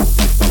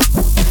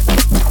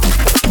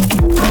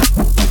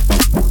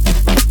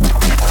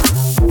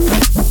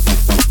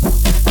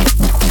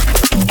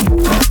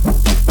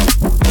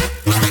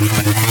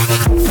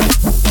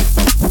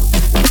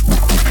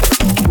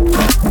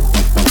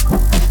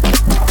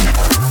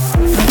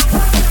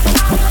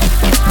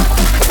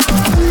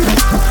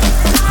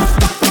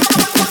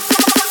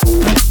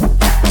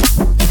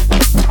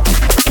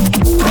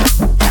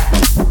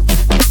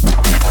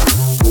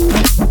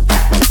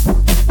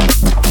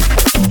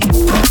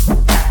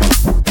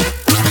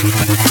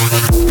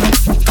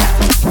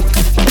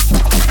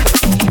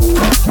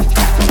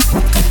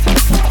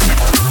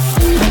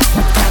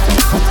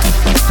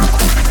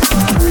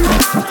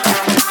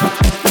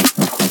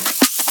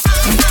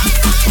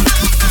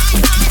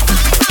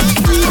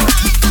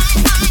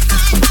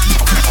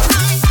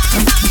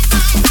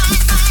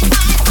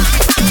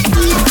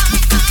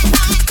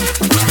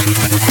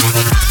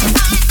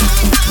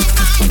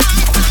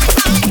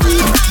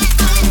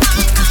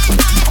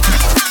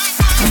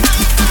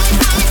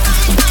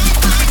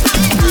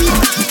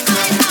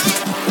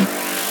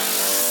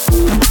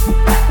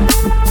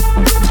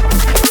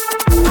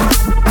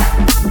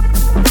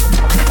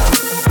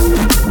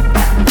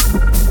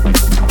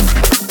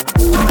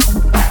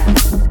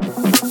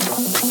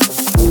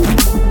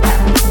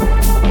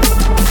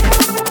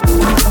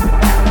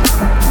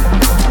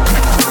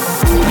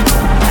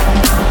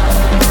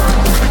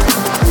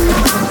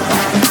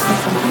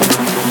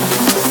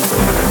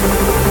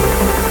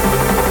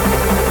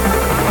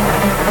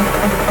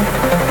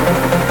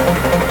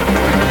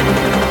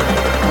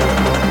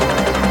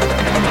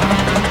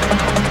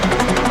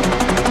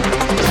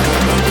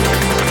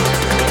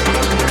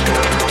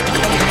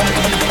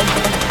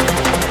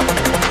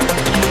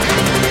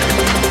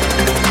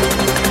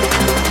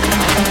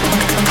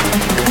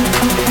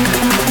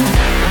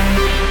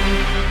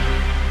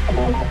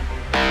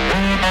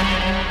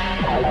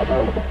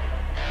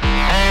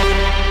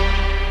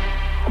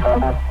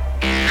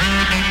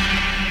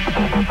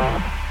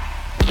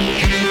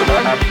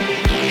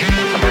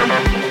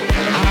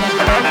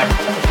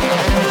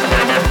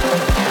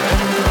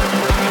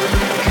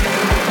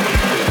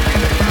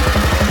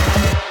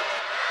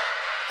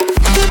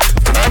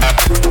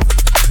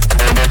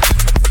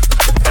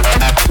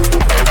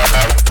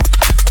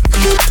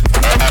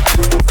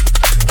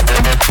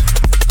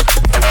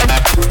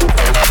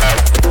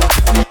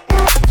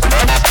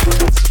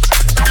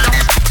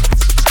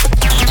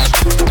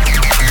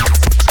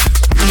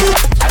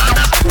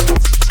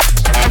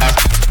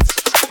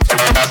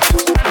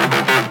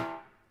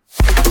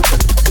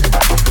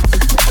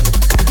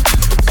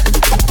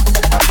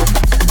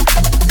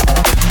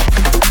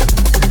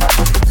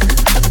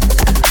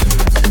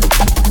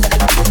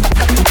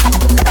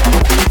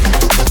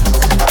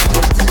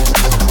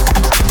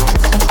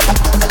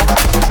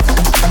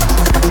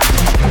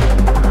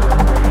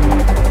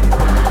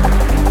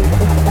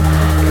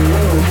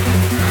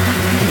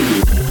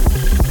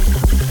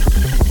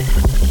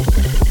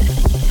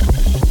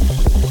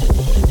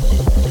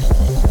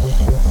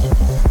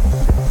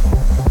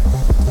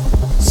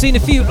 Seen a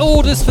few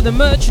orders for the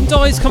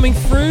merchandise coming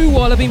through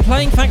while I've been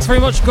playing. Thanks very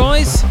much,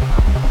 guys.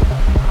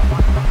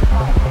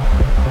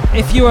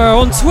 If you are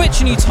on Twitch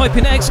and you type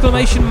in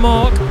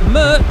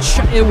 !merch,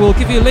 it will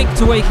give you a link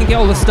to where you can get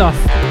all the stuff.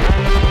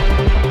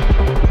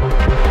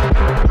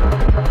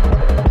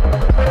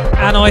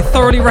 And I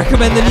thoroughly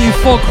recommend the new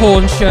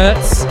Foghorn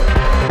shirts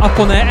up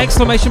on there.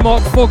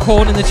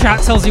 !Foghorn in the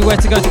chat tells you where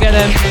to go to get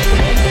them.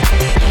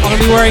 I'm going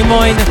to be wearing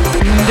mine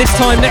this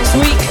time next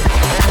week.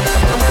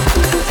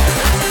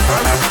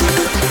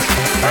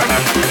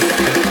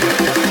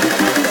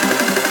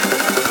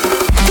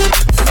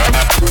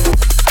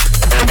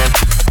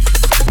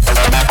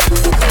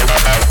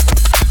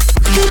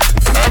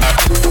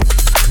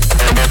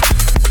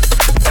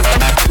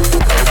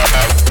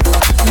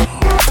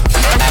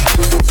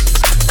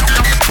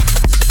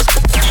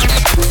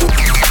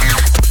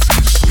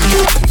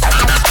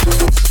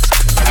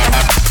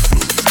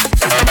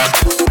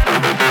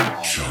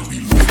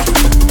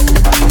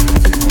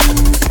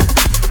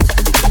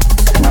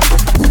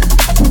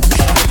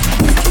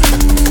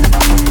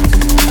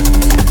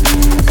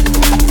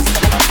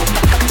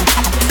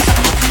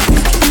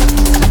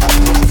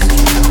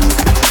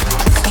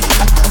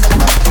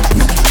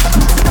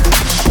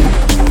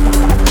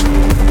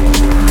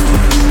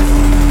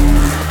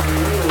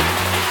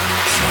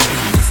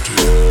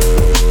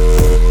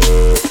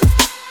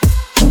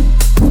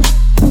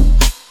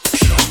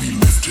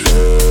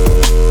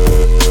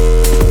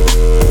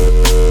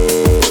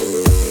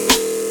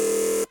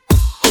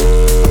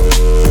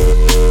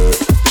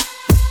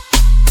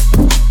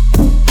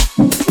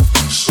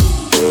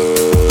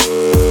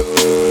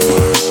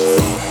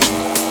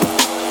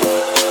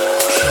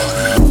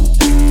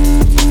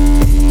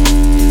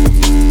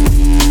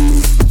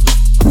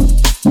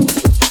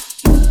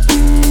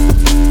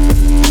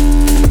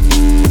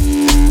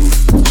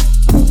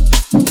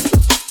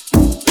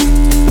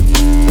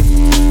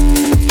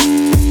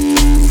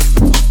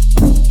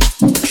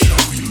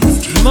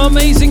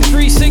 amazing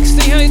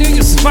 360. How you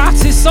doing? Spat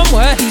is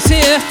somewhere. He's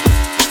here.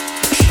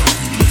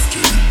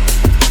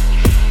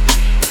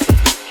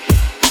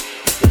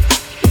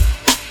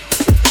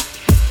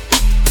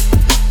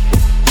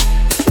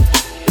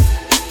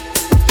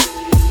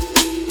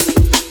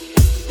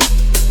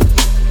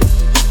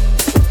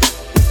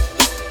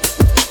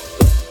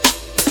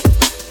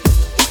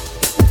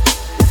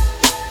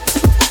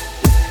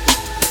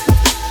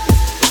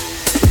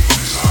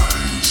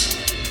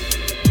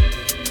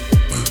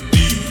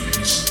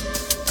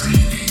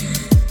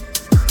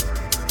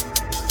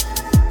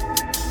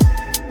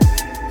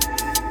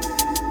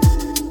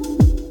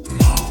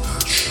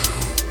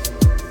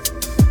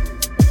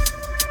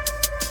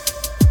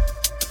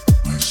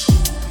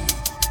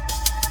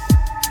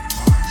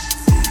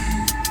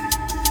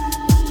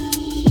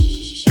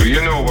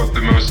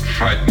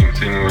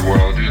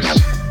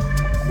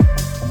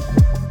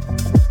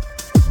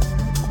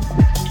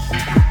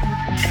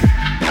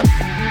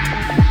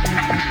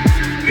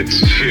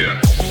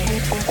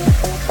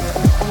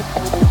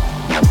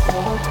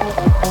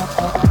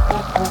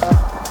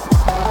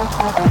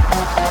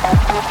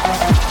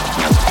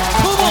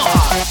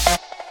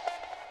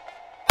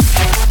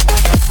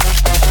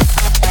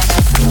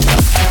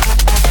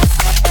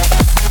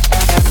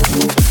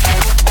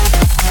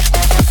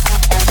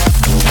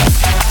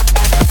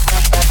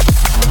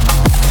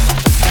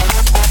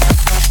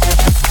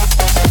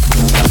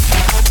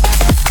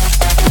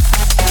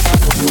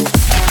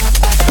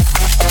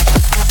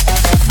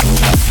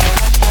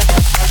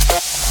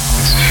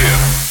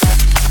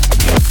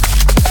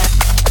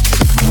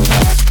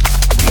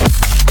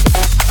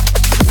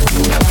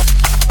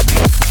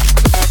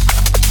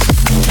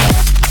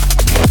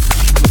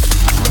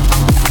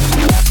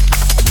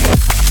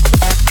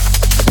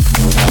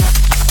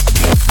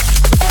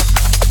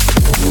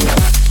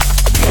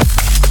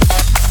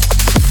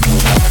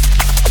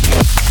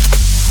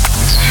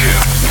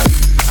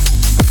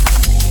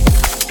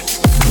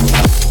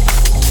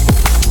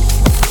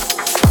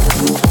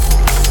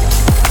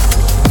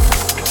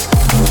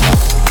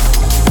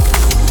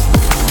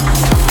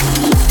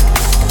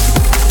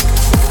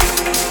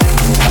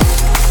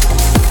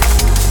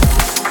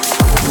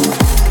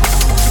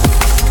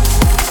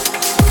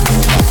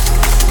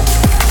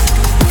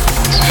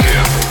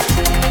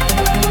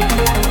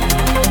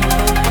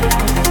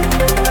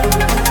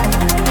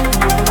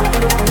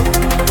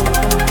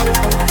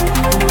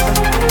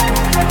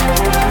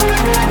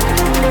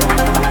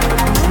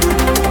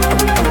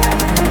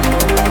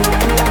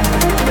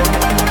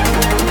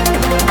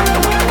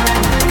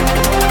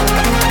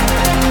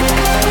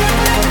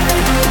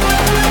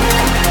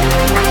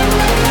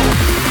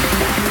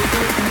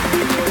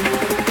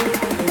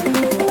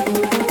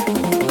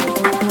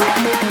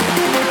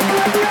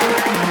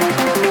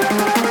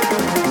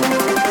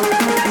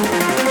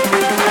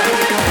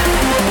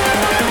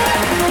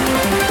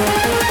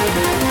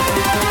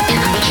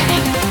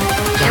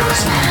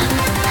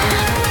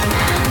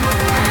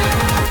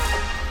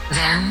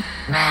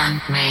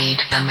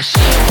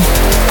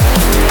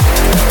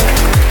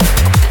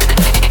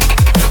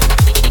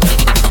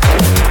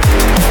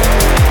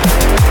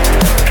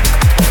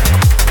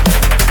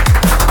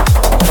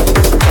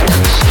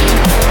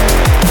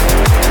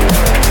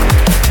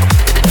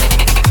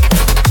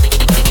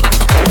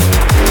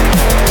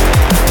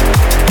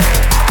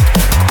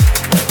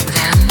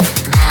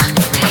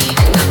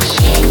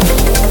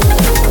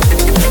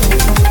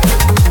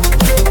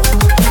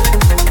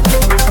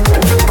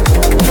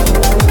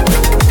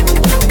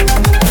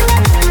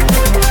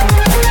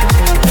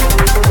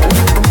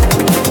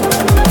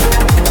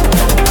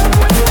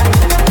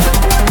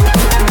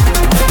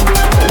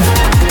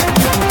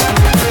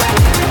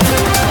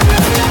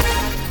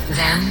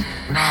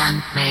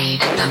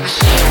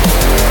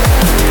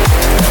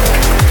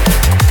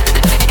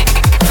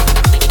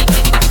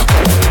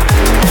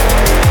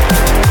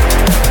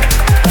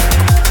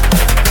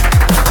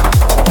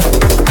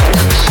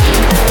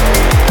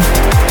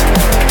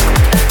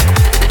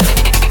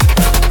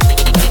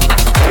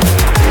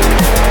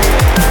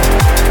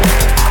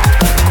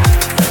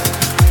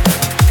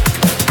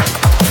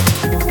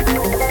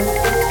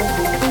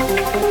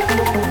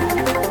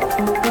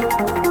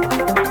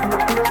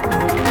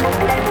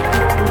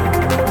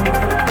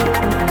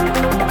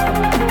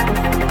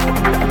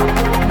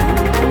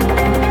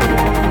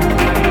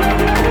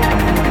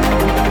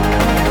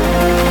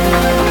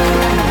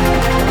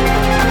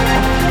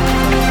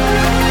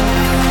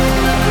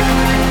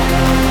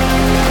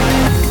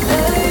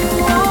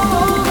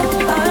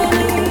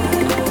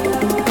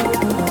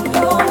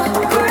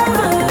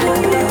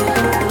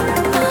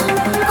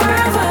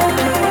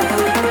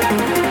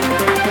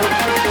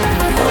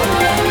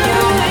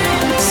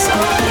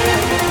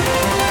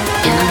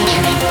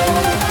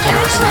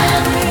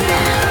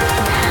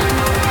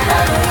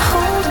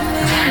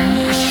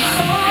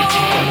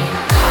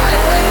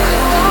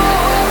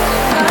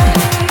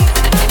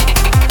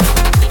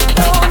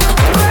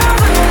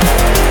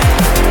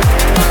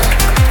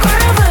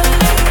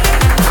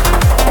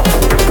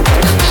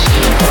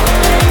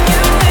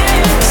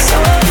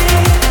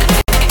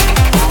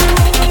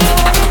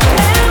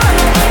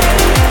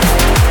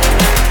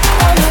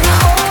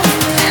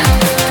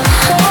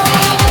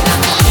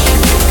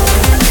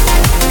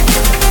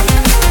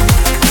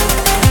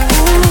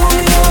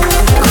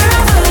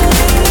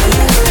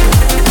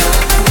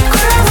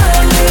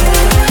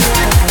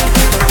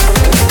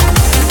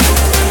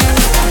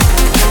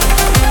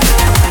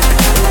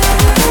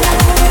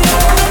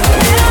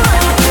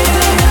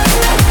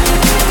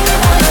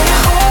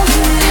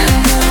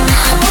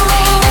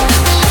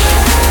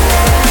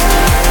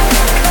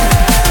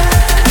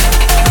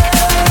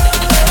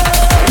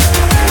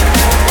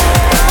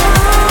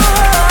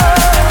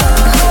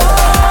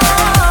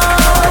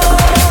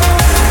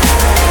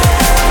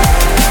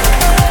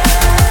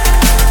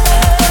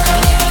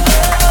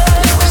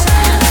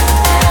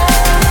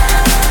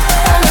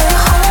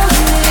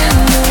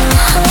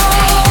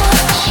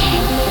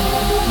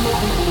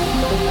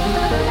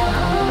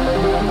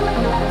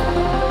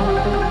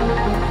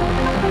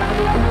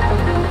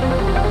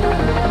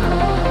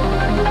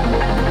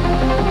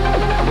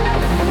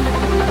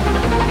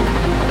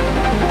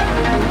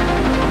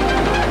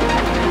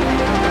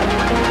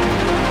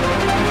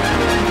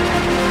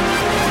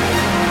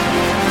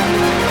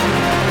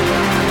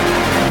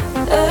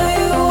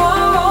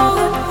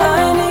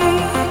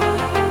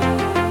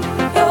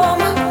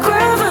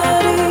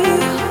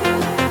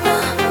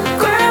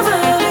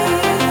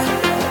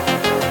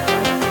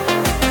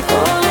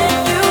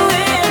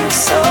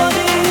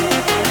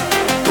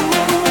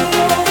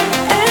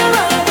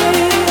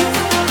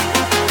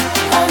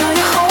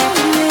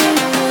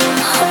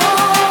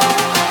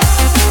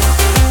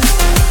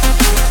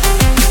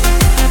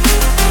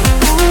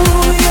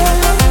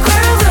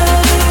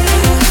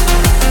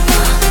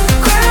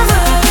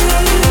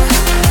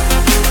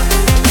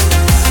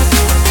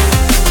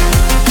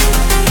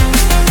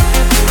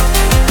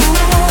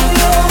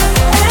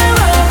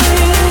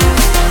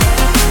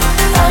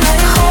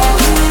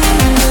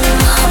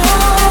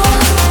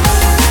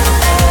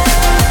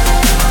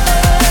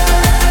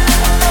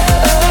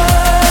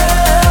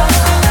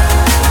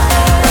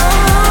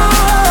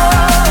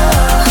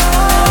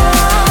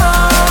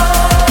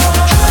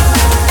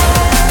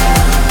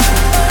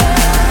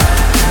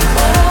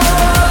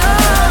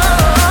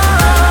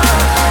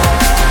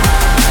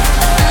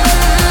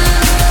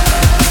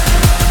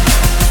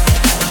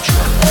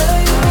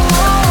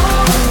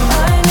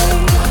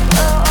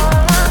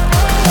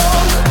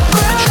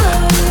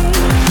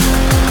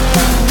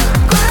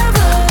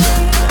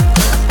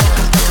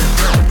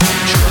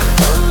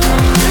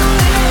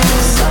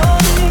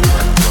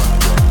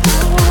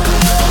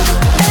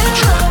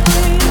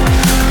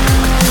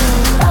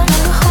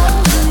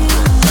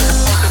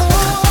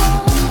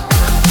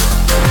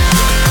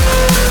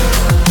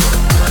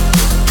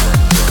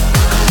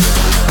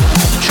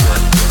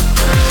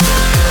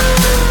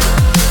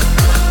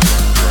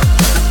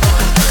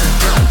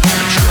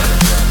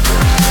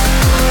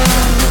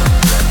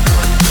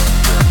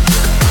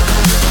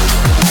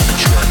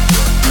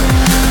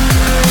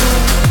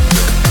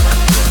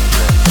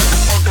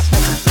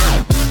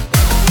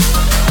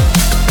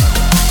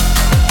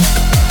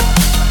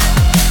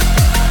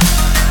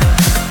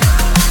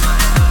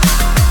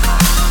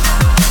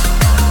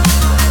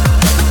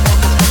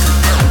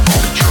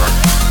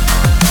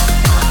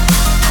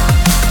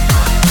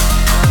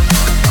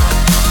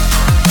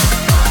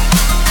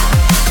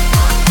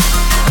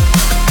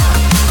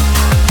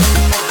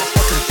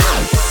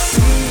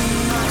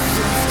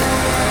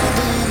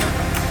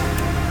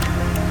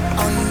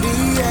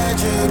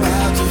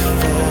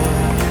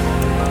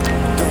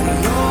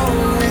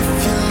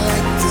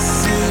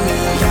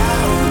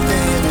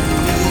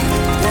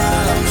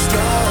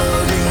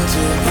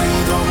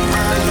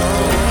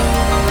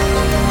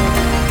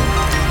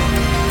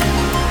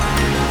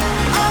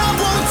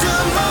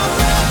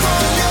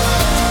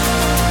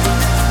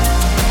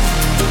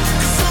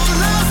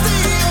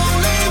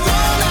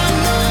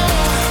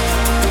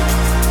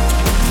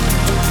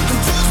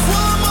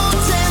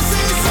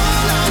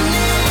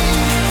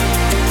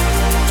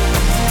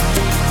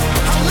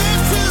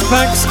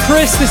 Thanks,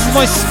 Chris. This is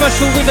my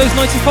special Windows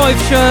 95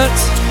 shirt.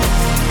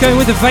 Going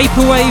with the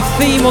Vaporwave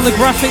theme on the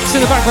graphics in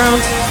the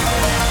background.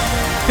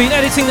 Been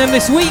editing them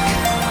this week.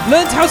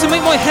 Learned how to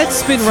make my head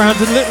spin round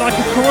and look like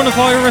a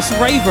coronavirus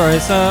raver.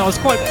 I was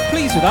quite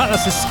pleased with that.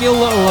 That's a skill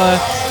that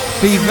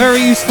will be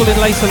very useful in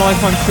later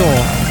life, I'm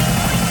sure.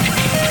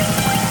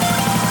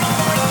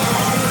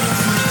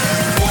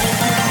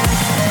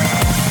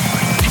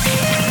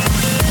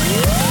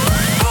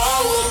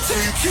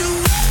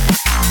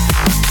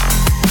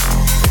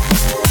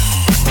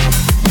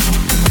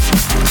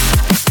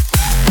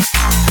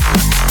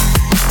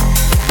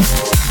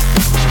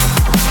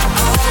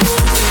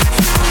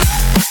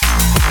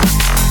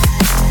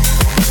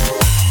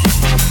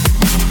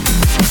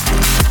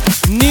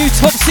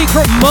 Top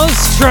secret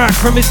Muzz track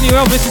from his new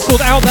album. This is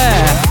called Out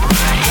There.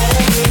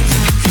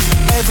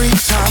 Every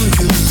time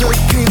you look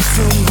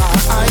into my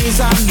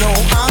eyes, I know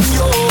I'm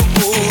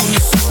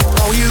yours.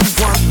 All you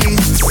want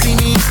is to see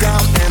me down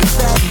and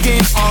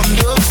begging on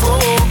the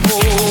floor.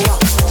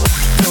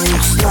 Don't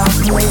stop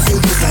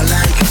moving 'cause I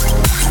like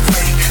the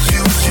way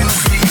you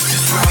choose me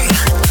just right.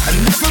 I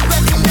never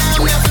backing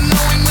down, never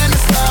knowing when to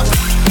stop.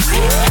 I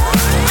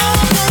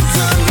want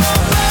to know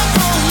where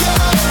for you.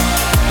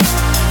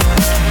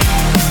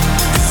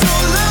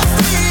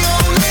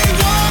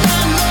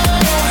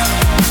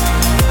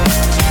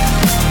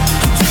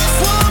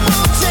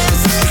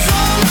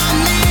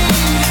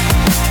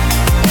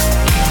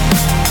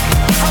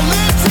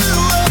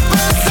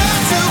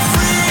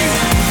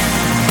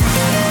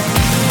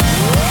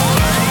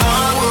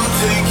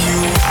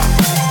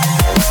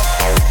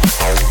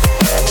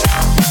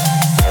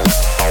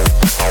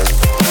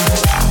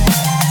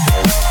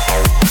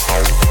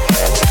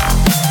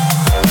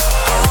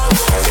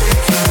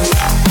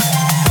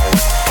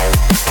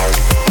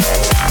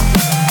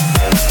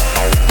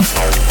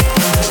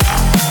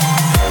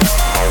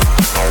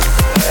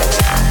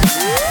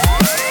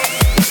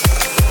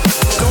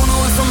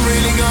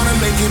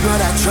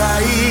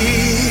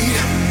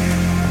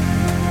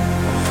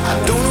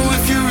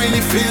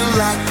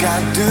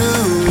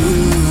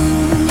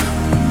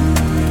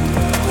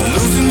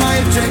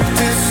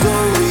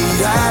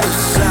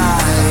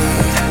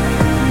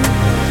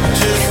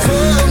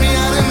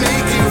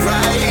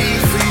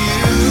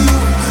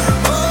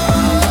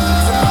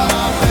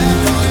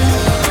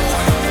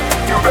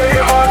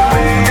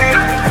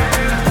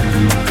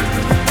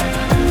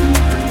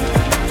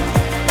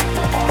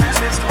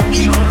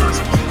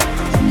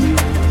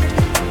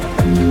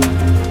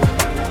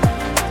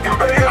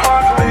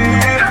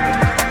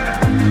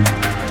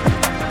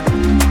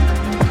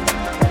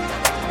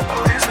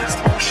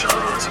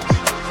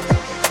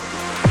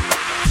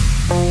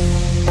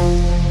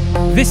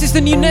 This is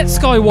the new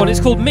Netsky one. It's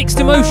called Mixed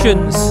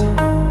Emotions.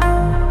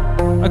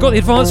 I got the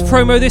advanced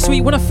promo this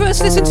week. When I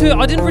first listened to it,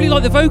 I didn't really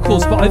like the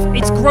vocals, but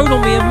it's grown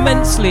on me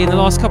immensely in the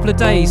last couple of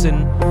days,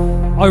 and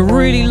I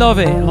really love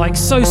it. Like,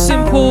 so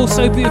simple,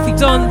 so beautifully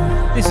done.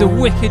 This is a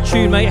wicked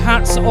tune, mate.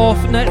 Hats off,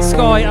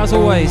 Netsky, as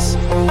always.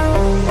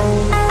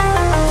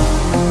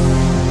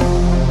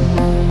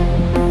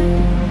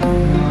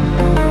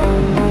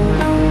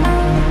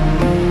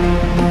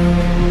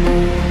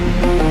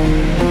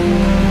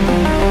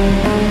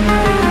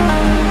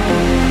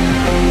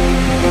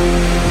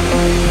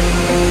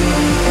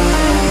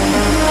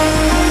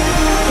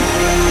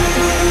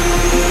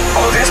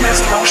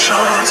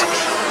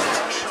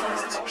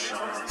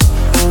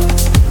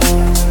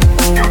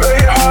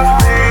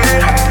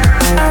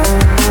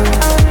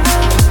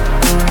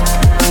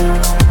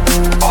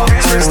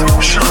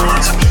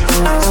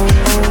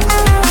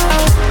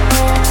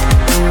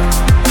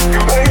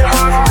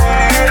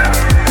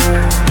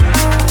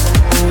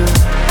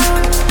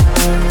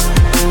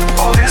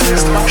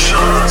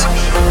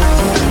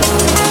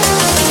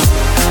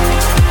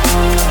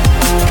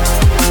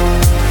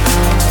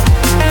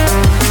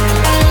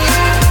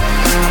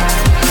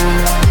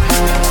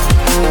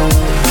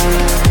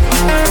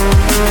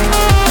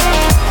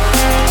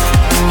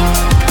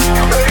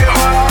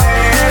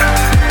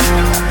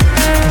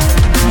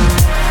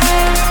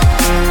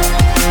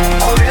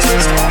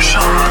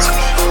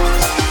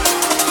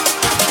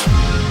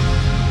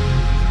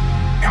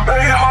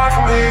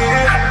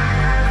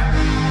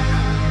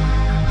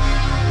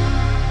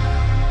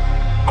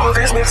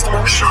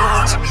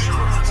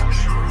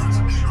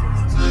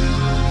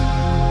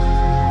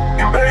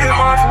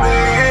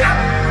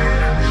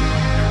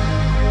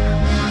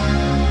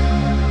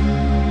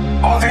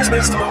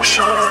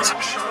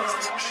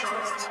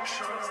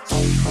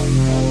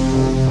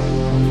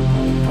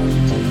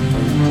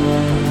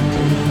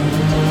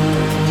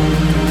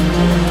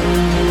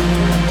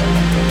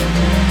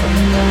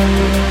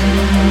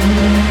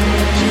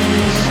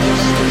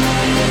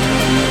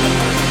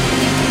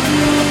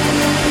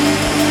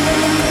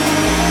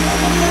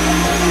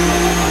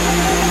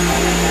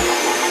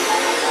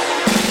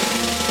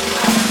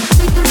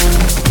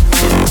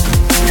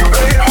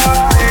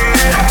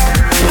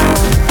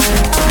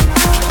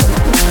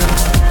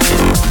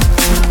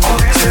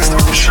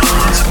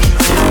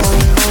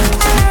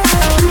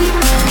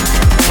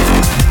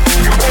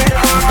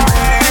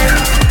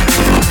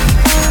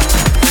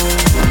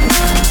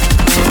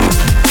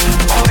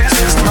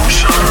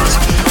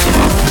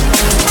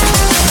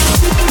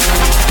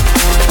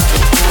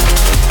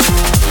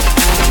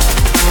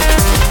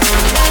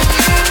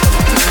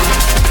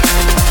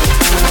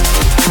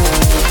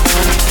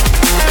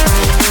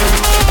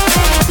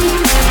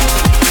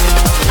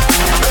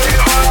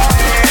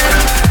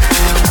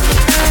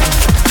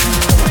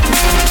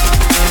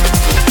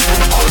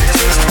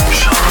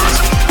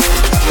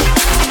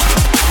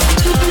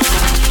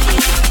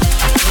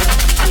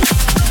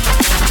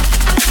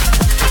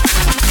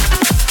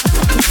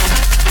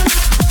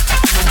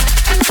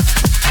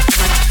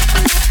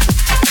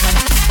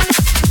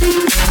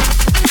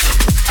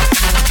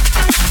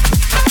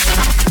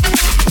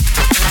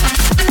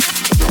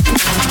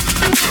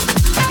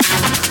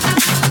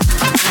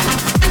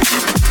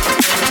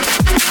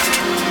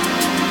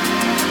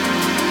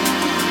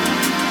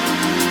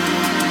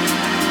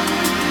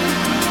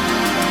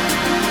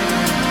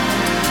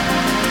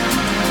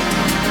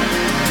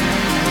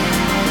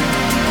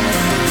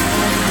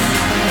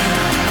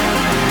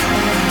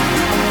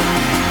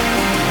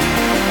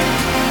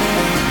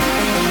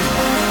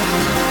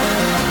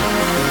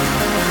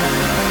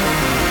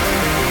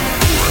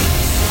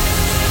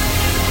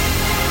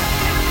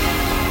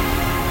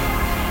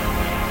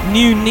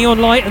 New Neon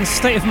Light and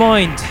State of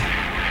Mind.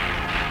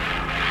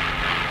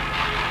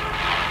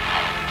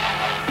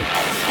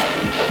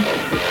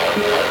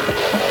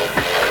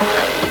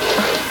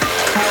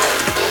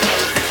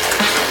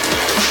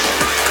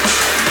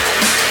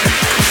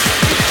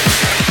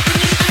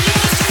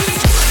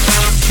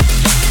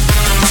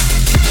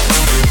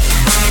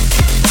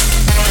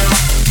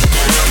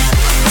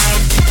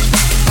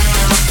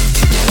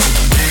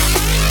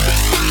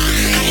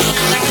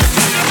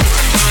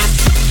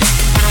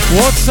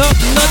 What's up,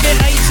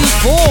 Nugget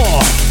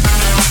 84?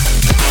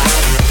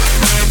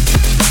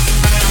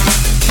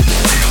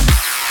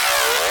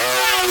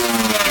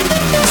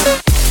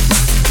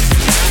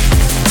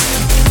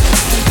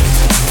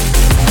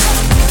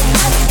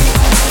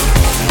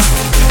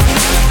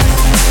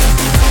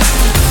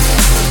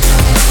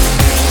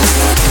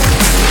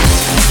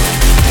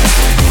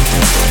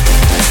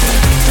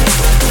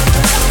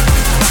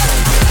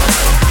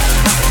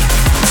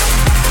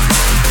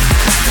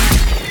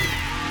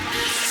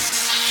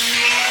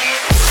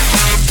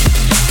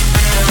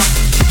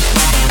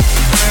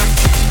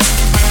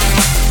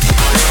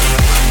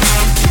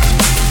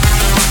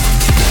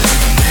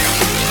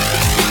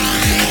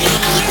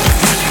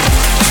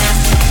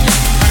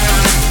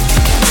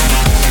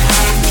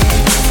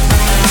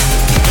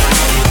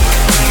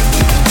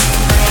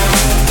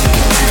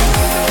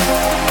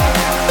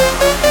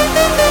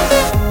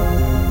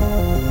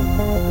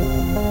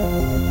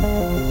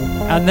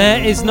 And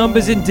there is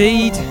numbers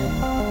indeed.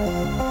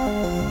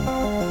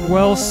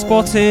 Well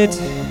spotted.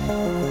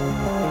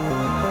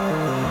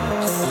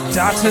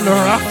 Datan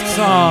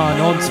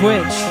Rafzan on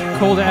Twitch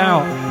called it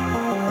out.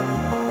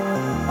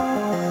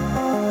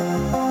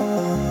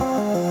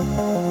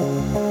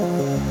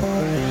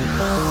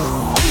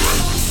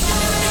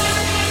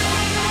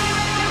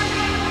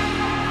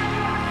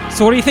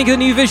 So what do you think of the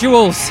new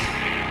visuals?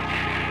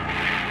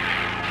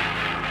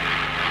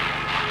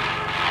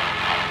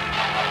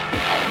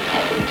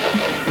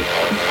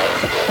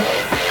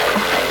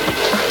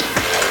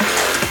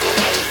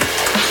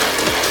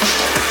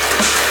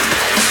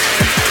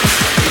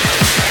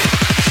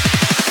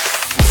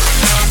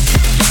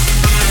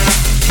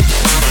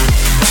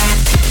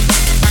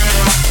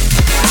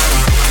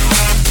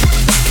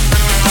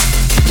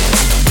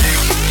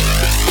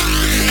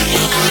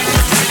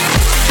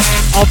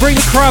 I'll bring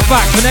the crowd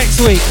back for next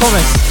week,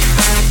 promise.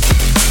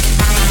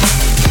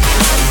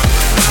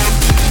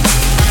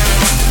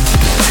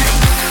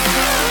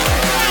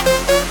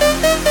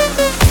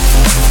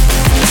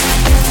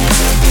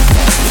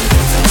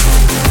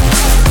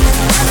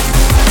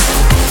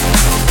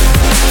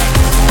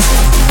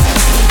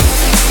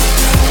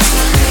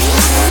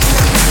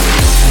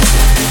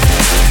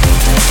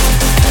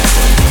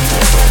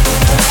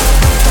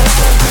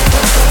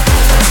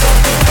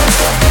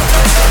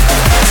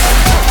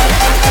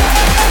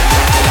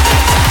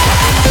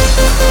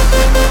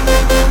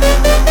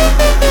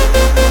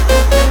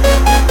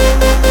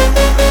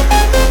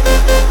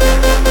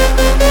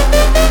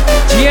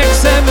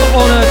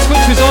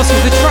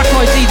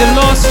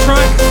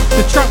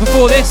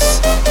 Before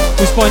this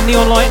was by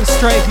Neon Light and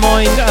State of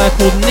Mind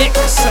called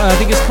Nix. I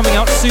think it's coming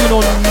out soon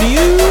on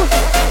New.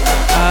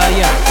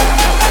 Yeah.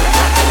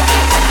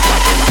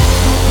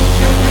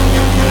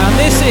 And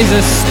this is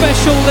a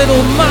special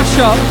little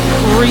mashup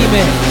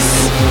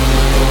remix.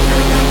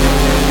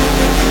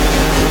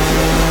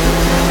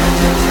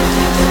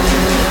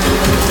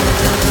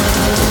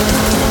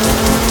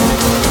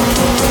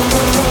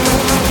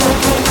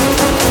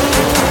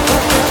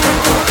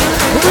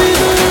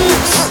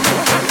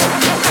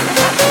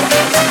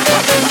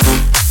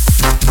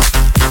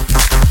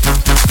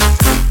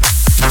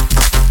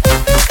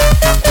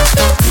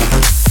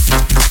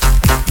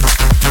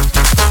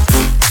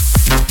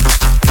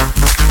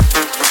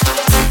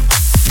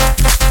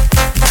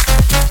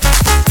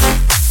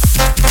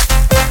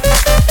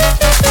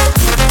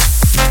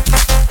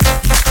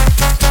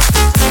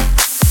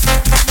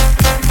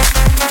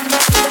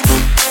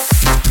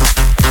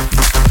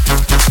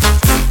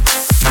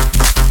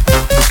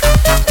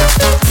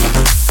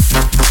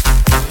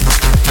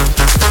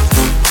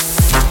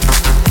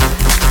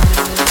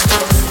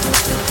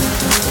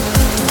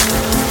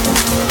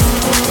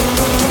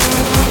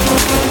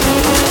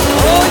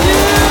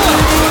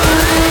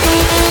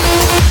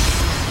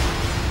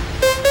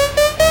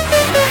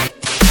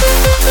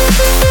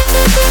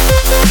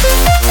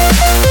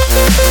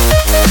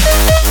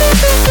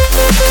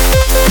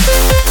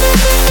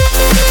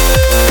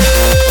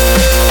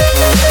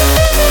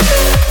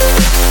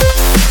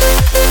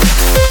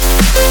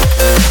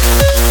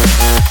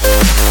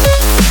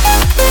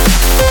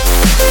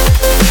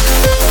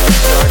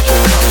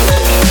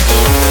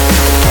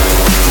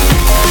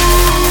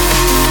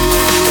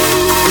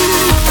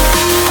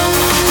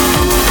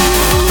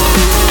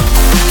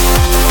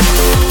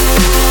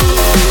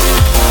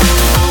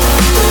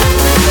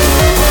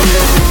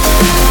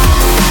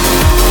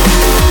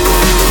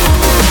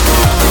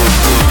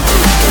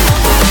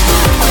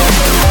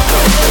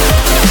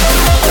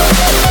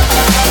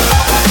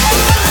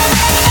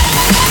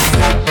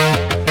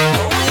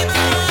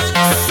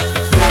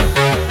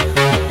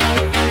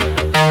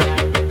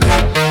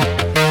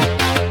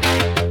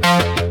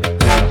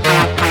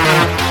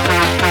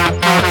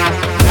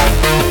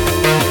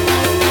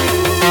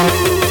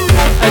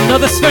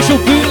 special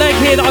bootleg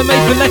here that I made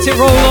for Let It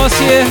Roll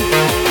last year.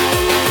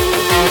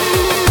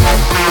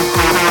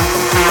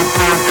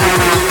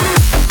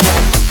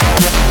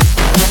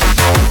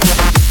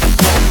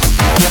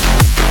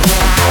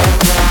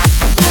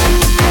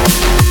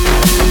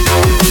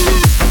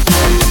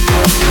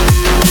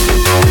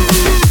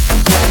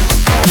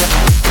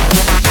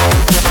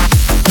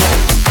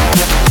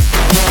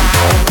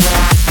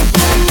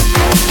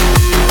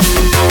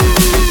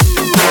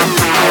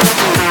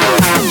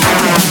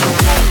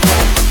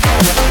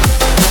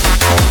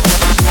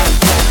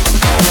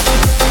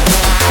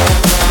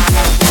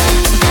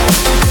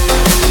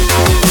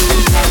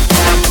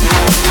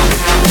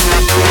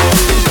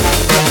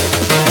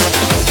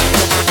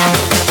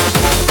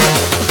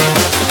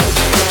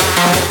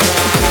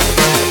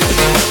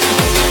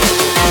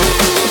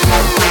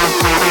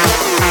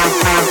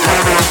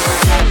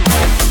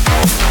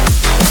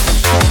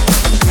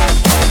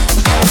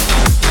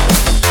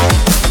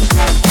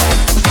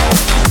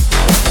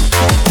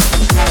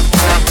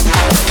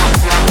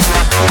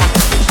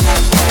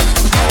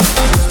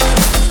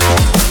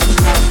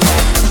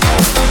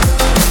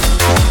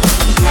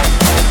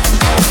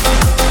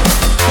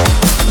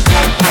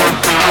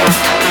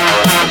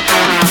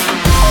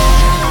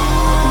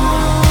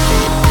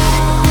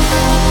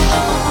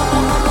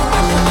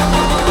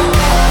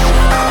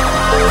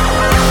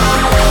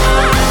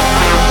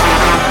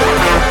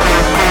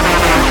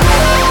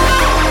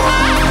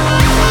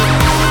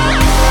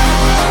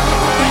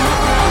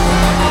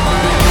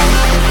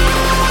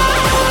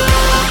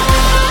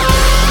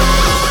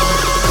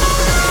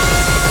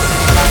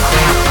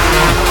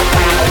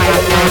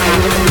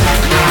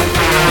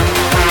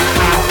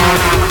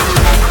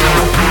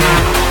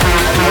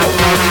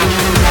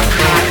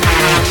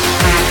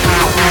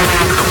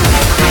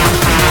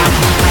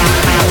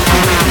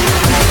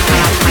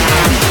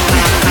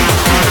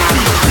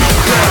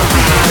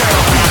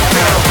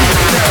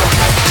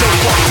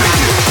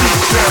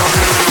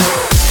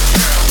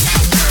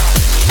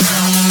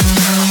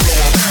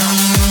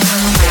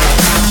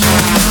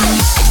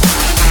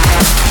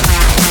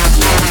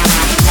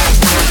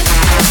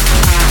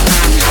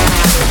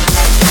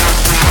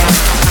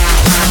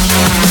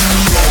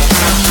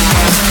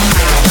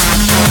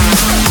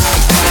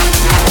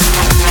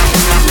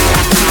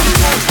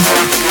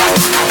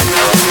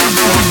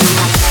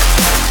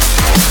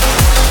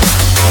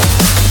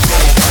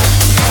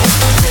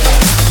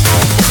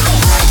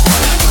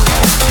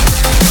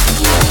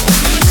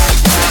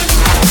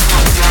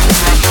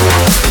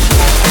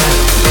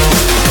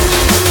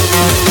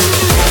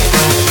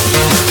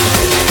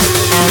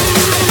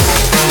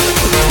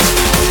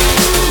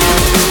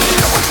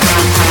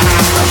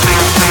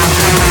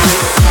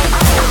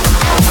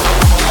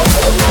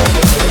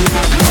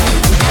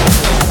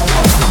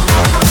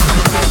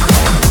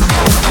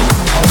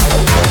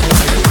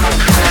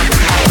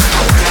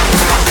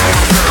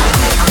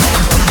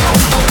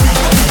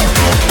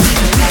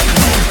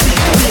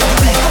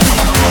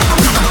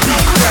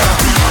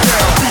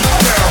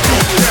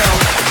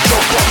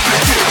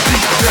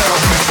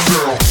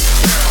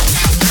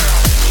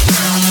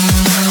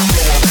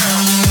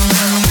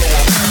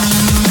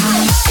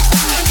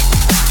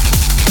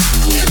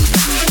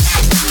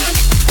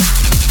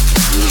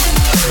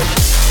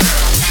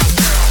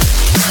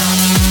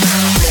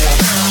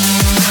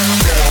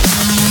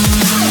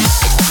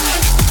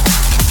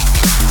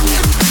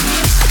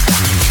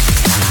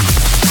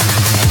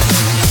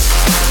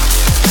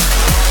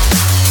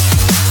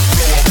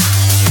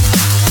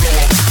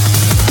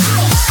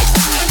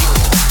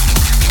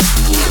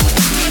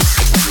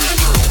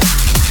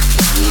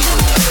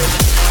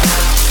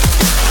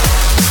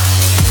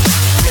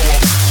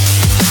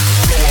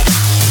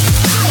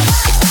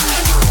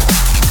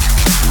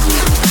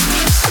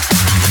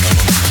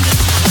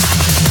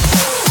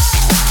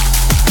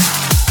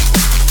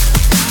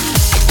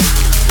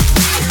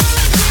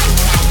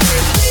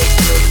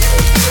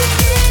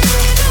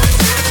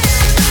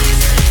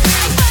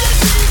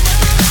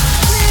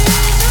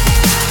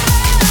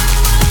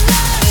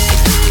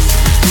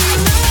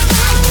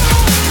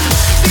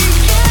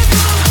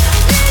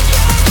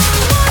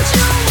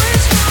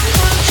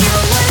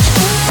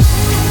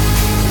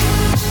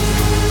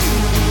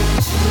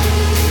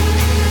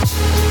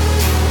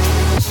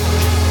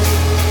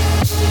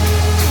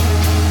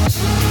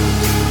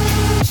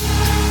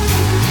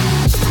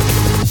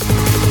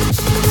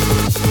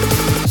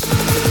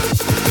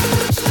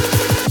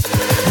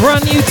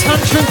 brand new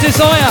Tantrum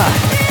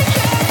Desire.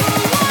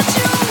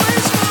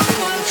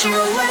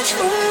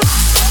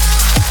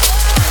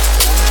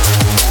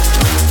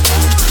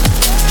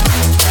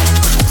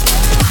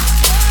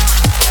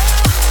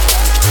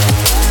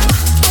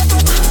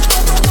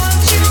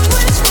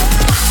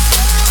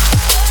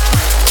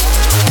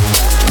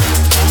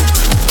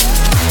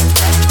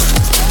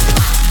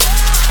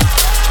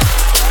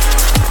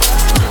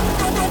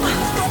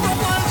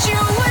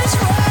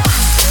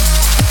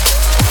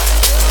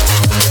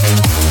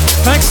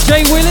 Thanks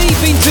Jay Willie,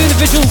 been doing the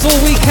visuals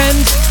all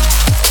weekend.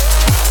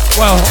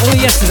 Well, only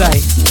yesterday.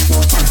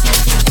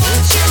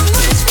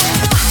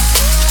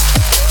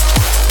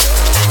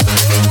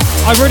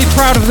 I'm really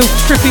proud of the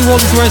trippy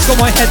ones where it's got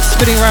my head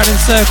spinning around in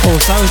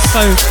circles. I'm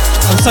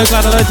so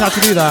glad I learned how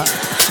to do that.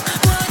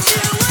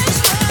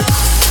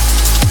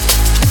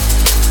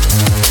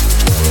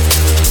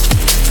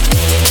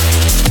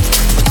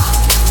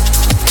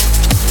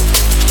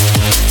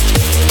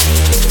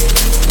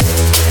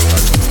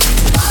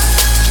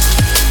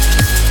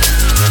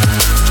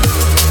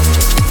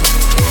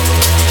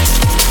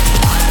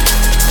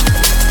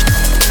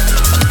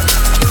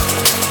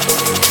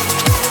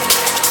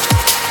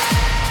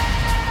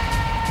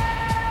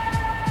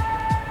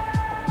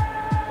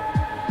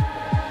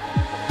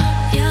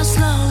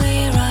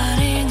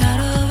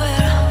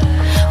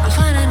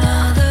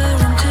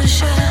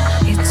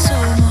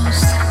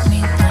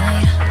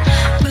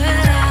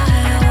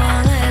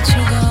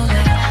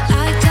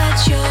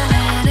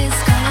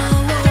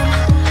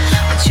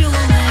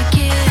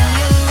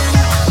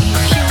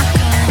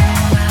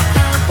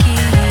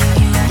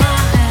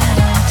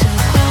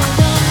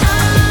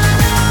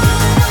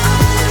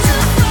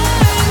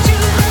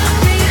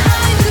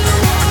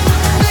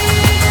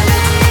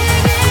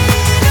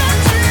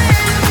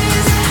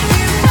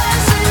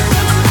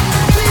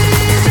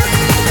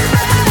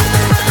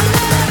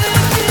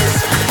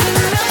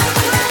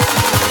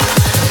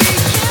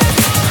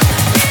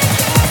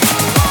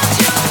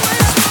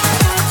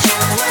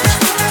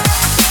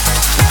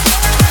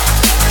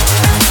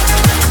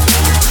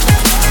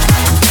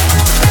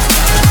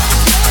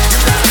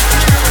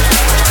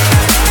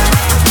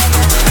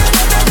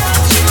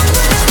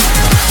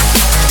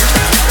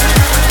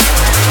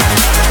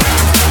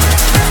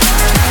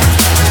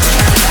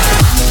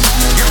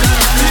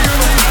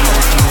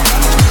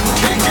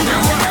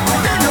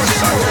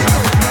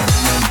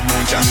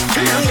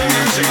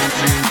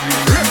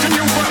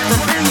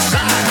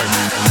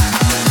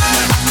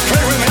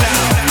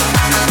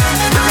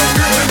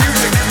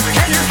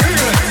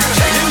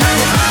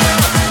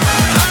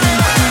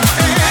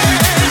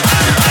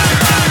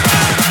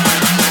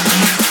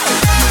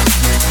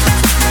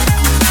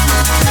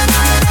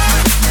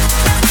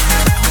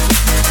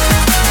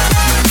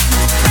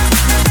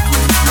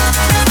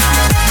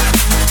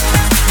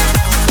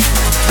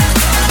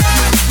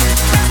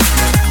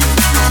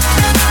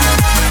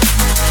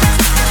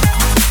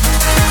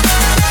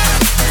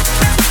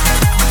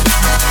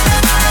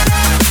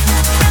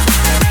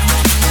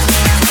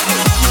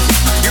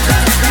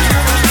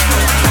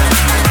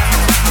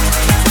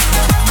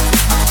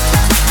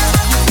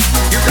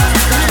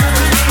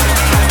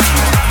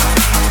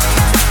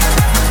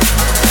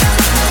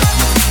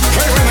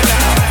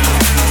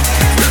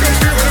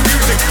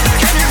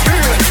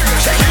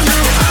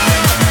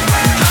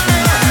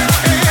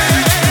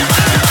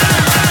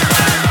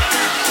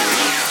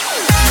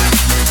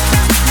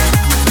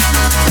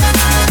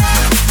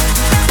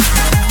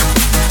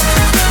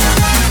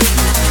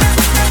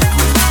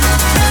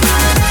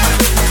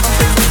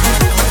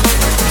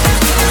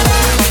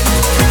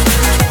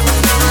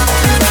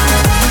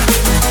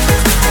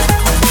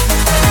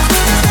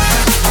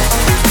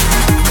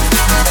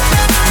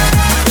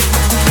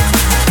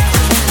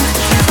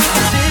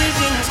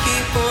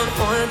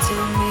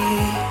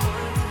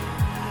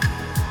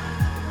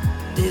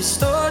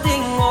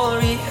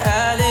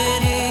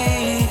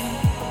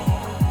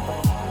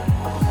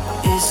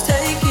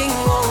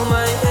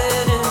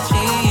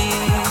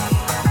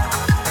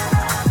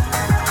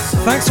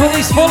 Thanks for all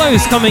these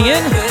follows coming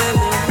in.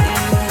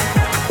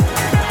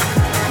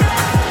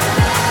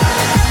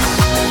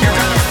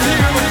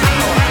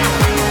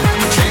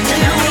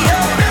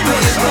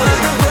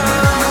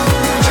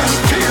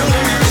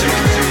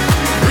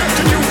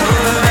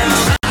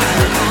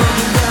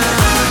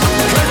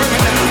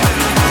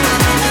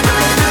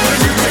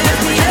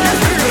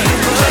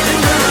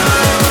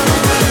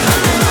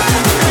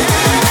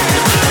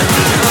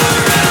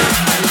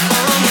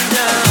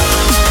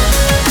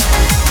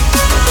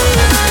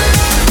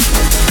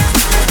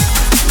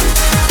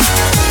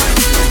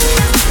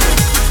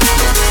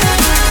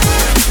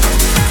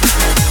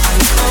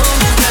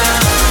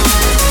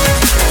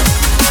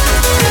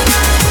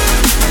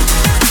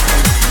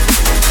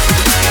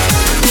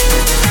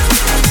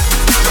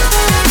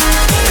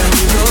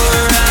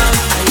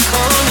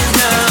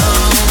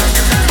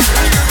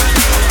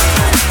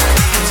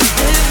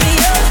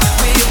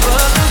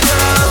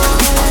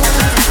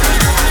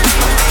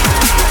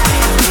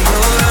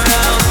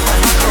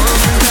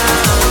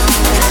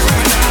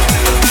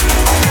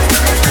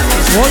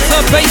 What's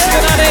up,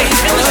 Basement Addict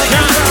in the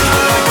chat?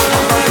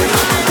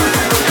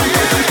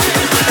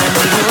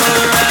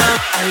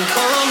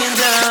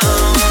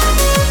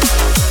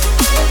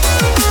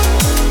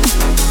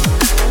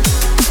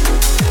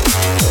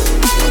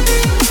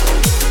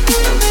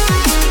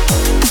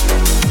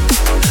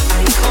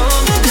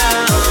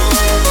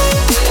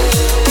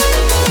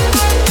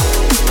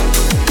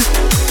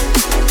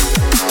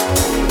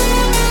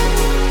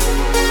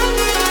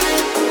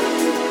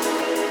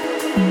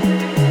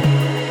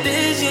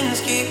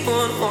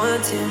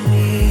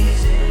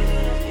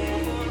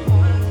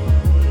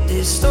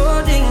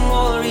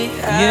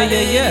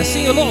 Yeah.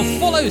 Seeing a lot of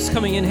follows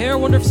coming in here. I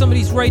wonder if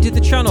somebody's raided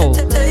the channel.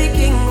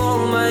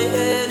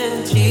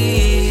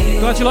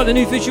 Glad you like the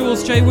new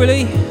visuals, Jay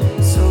Willie.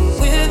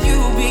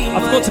 I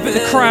forgot to put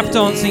the crab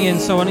dancing in,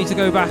 so I need to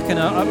go back and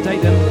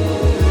update them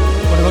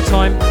when I've got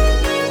time.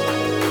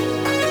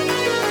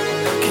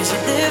 Cause you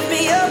lift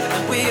me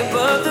up way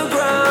above the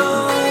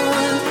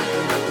ground,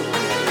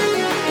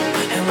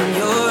 and when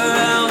you're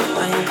around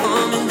I ain't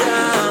coming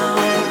down.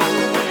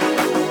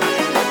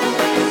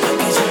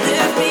 Cause you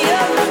lift me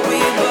up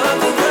way above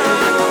the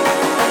ground,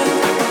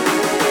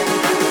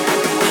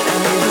 and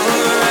when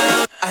you're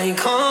around I ain't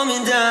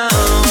coming down.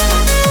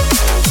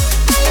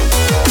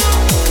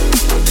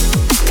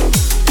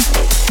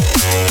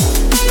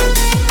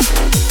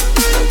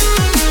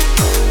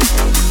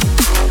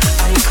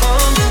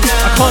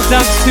 Can't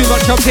dance too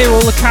much up here, all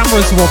the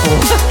cameras wobble.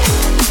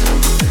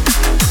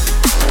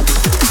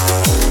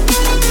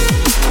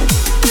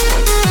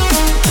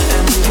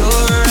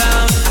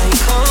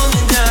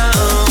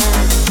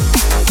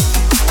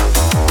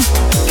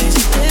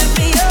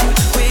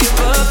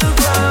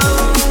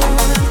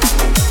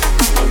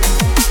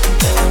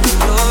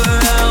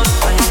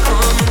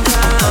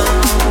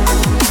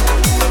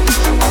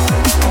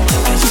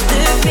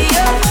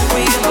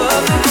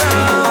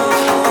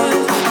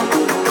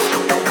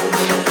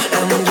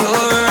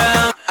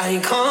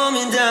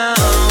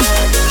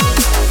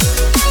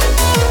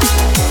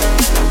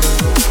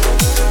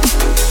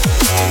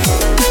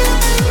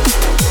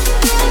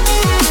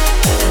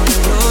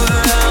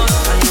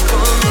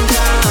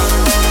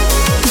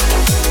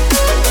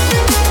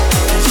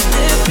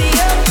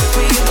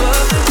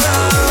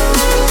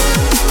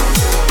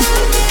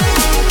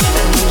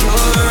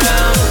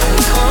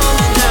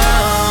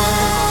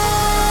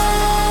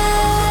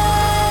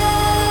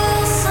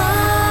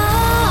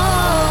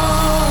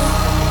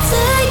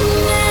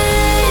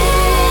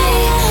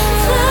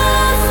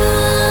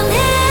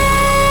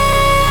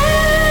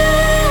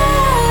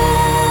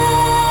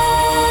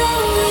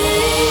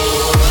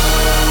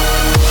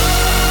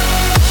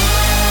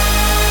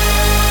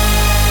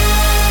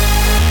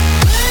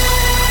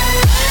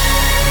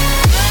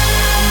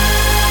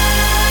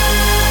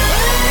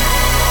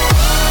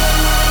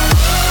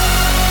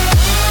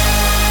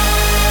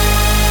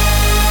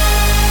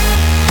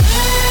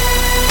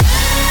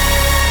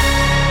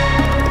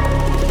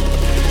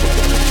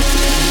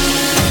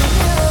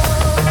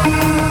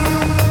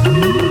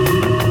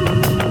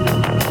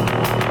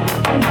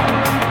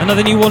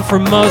 Another new one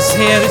from Muzz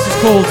here. This is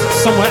called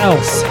Somewhere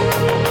Else.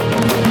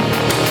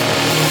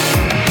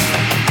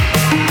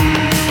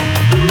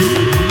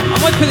 I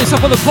might put this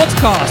up on the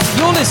podcast.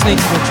 You're listening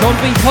to the John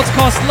B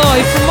Podcast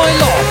live from my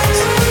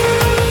loft.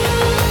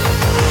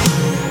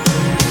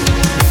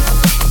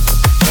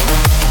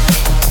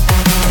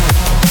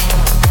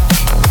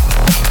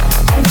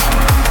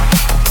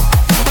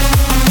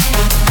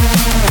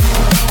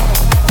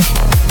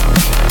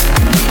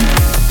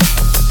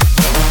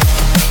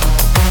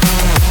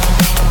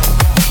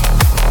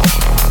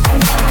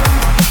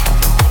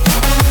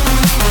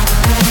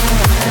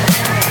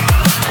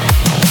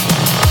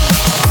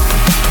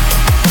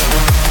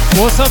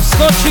 What's up,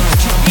 Scotch?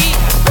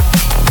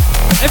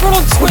 Everyone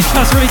on Twitch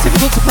has really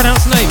difficult to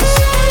pronounce names.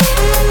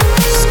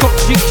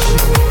 Scotch.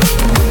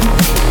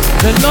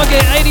 The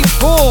Nugget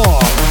 84.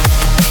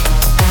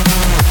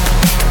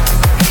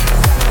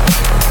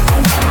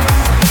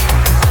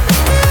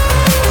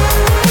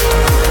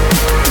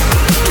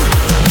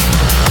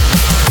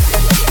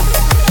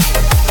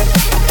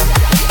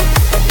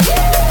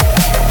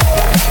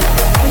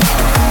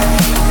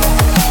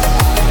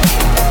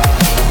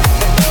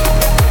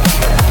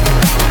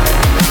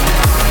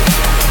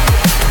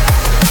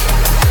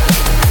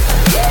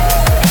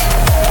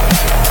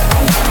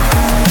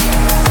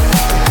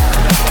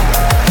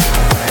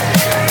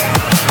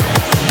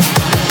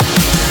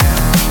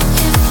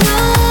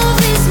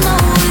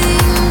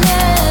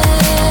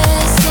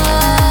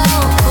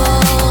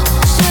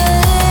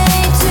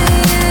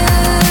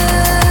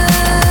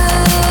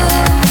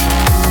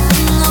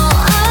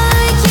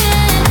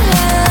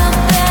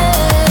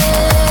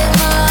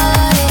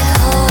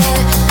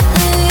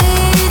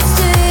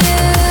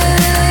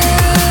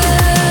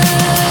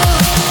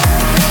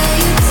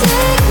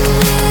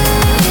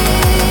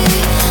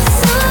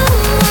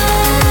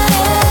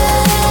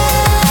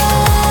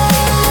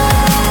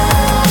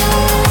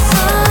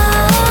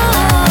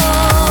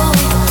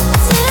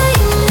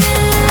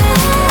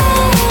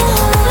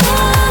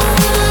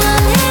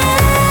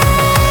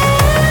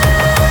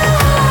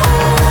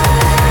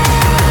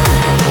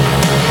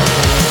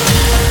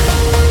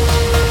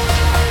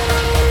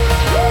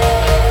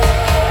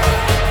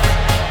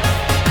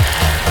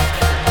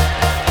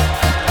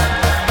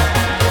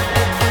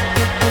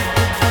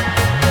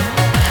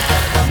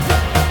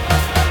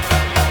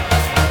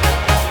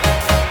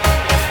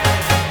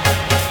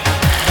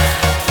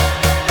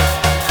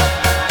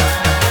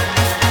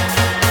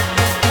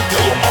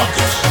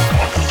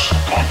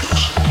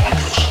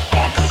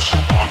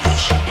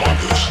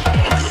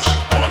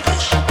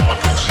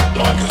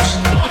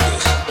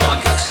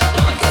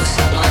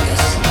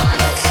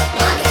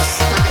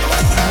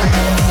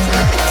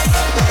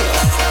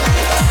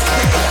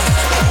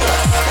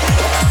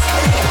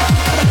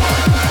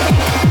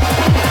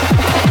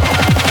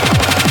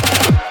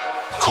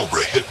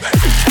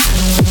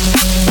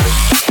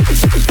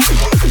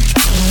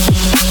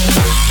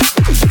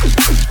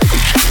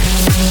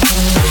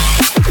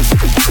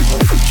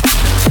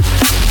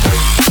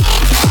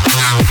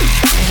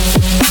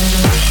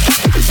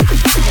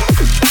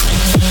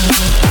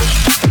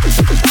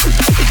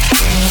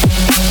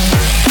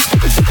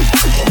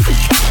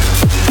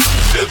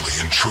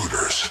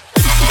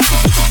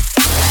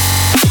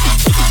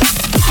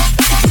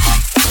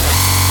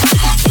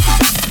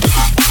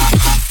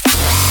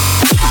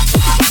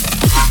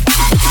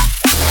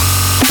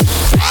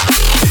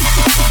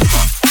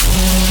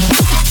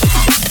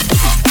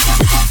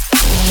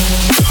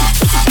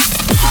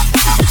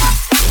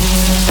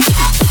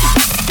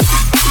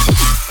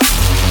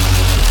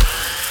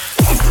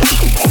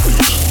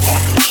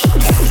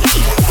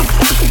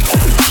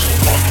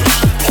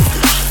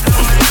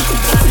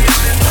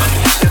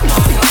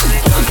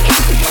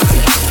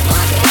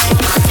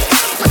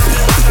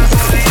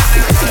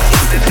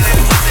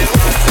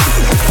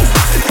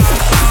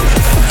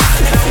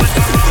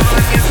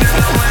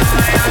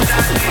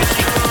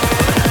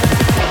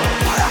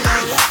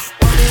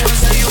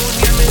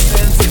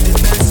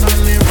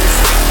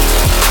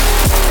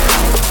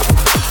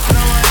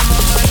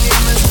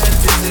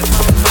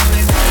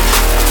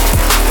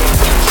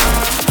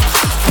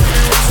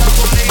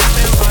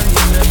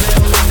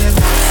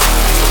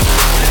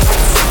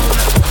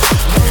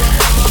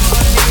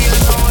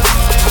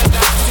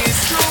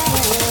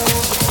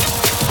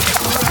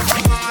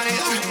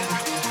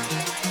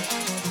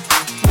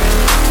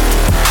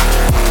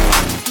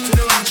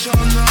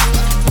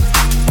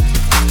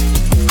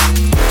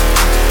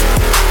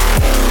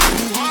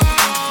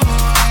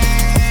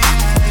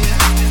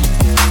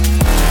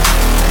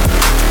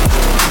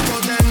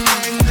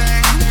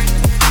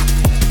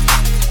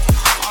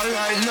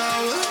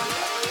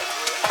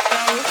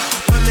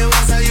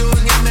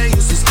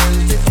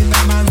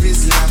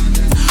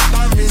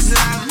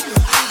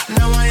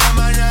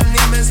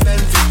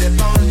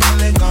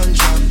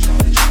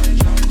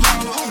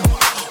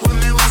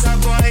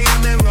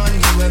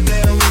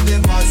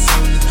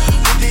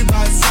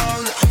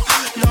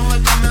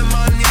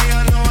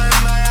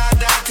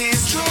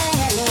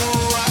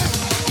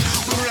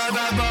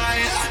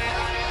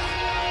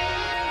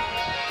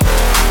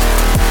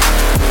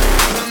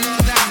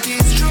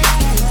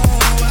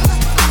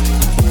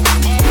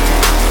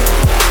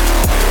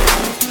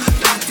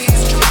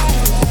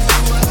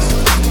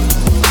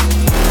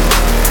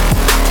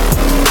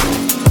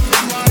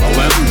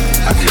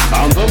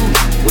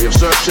 have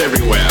searched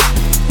everywhere.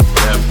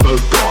 They have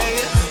both gone.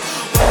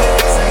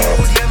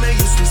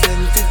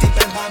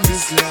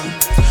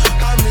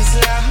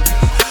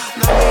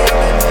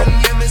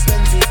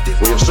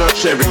 We have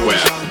searched everywhere.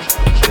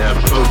 They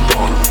have both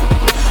gone.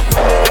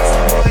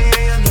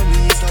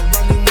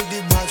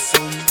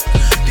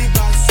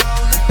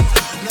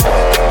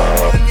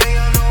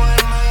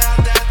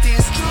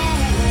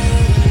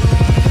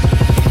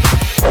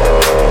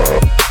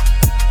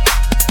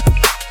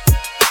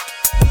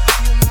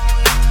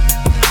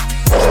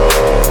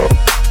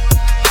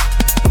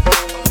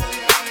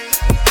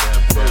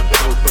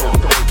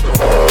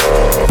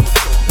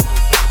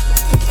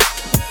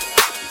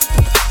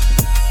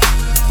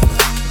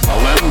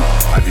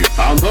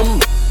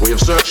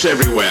 Search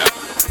everywhere.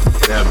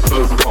 They have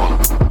both gone.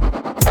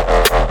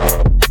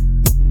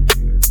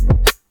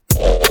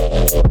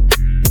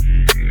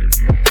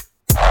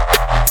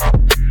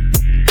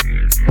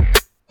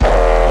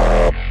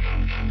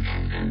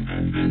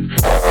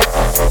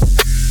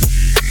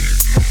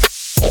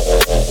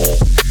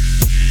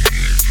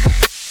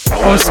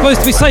 I was supposed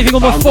to be saving all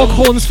my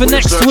foghorns for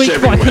next week,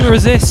 but I couldn't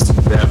resist.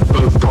 They have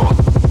both gone.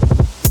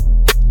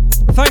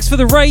 Thanks for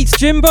the raids,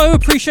 Jimbo.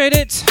 Appreciate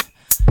it.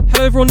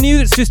 Hello, everyone new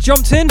that's just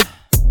jumped in.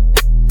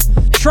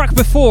 Track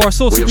before, I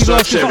saw some people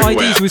asking for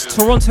IDs, was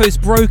Toronto's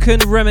Broken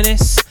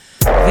Reminisce,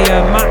 the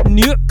Matt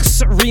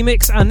Nukes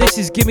remix, and this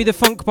is Gimme the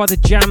Funk by the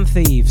Jam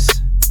Thieves.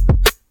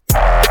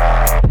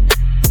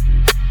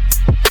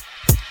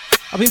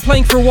 I've been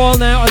playing for a while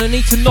now, and I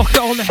need to knock it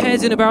on the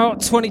head in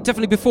about 20,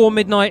 definitely before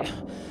midnight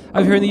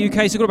over here in the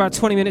UK, so I've got about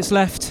 20 minutes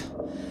left.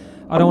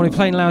 I don't want to be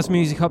playing loud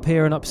music up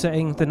here and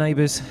upsetting the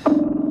neighbours.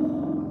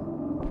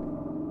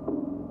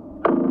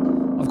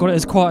 I've got it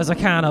as quiet as I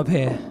can up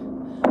here.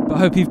 But I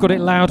hope you've got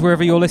it loud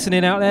wherever you're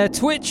listening out there.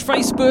 Twitch,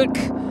 Facebook,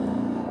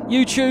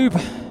 YouTube.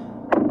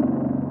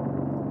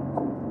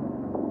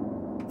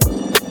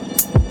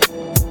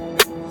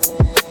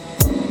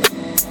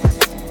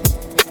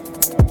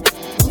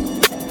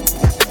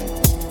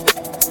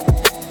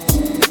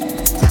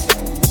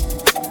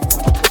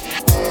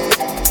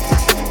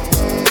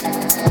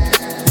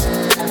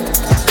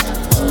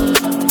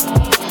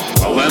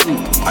 Well then,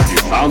 have you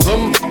found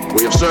them?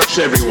 We have searched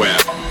everywhere.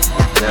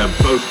 They have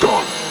both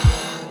gone.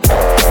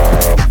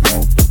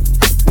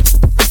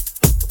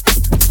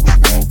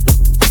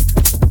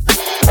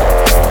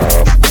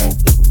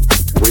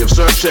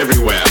 Search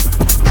everywhere.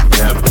 They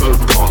have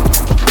both gone.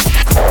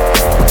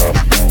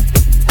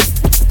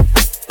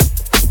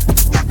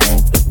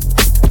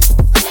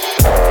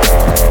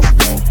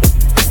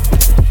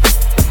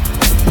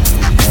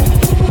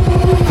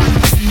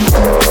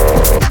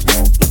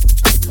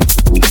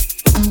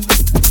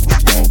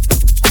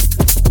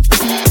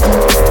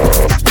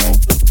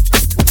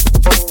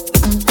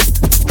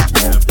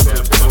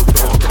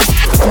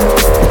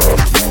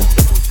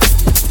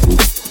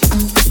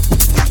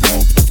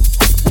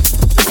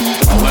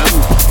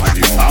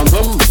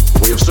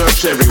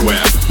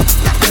 Everywhere.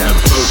 They have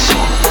both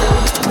gone.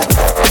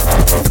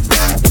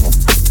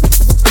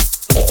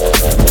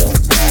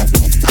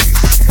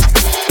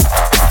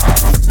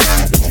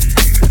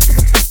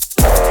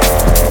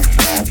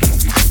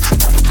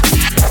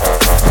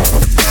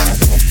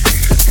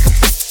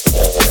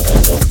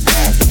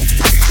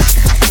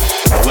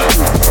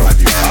 Have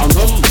you found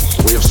them?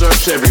 We have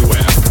searched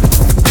everywhere.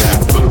 They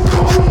have both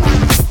gone.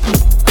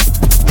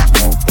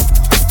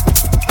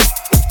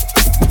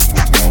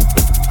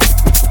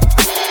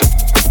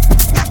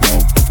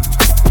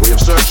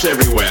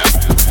 Everywhere.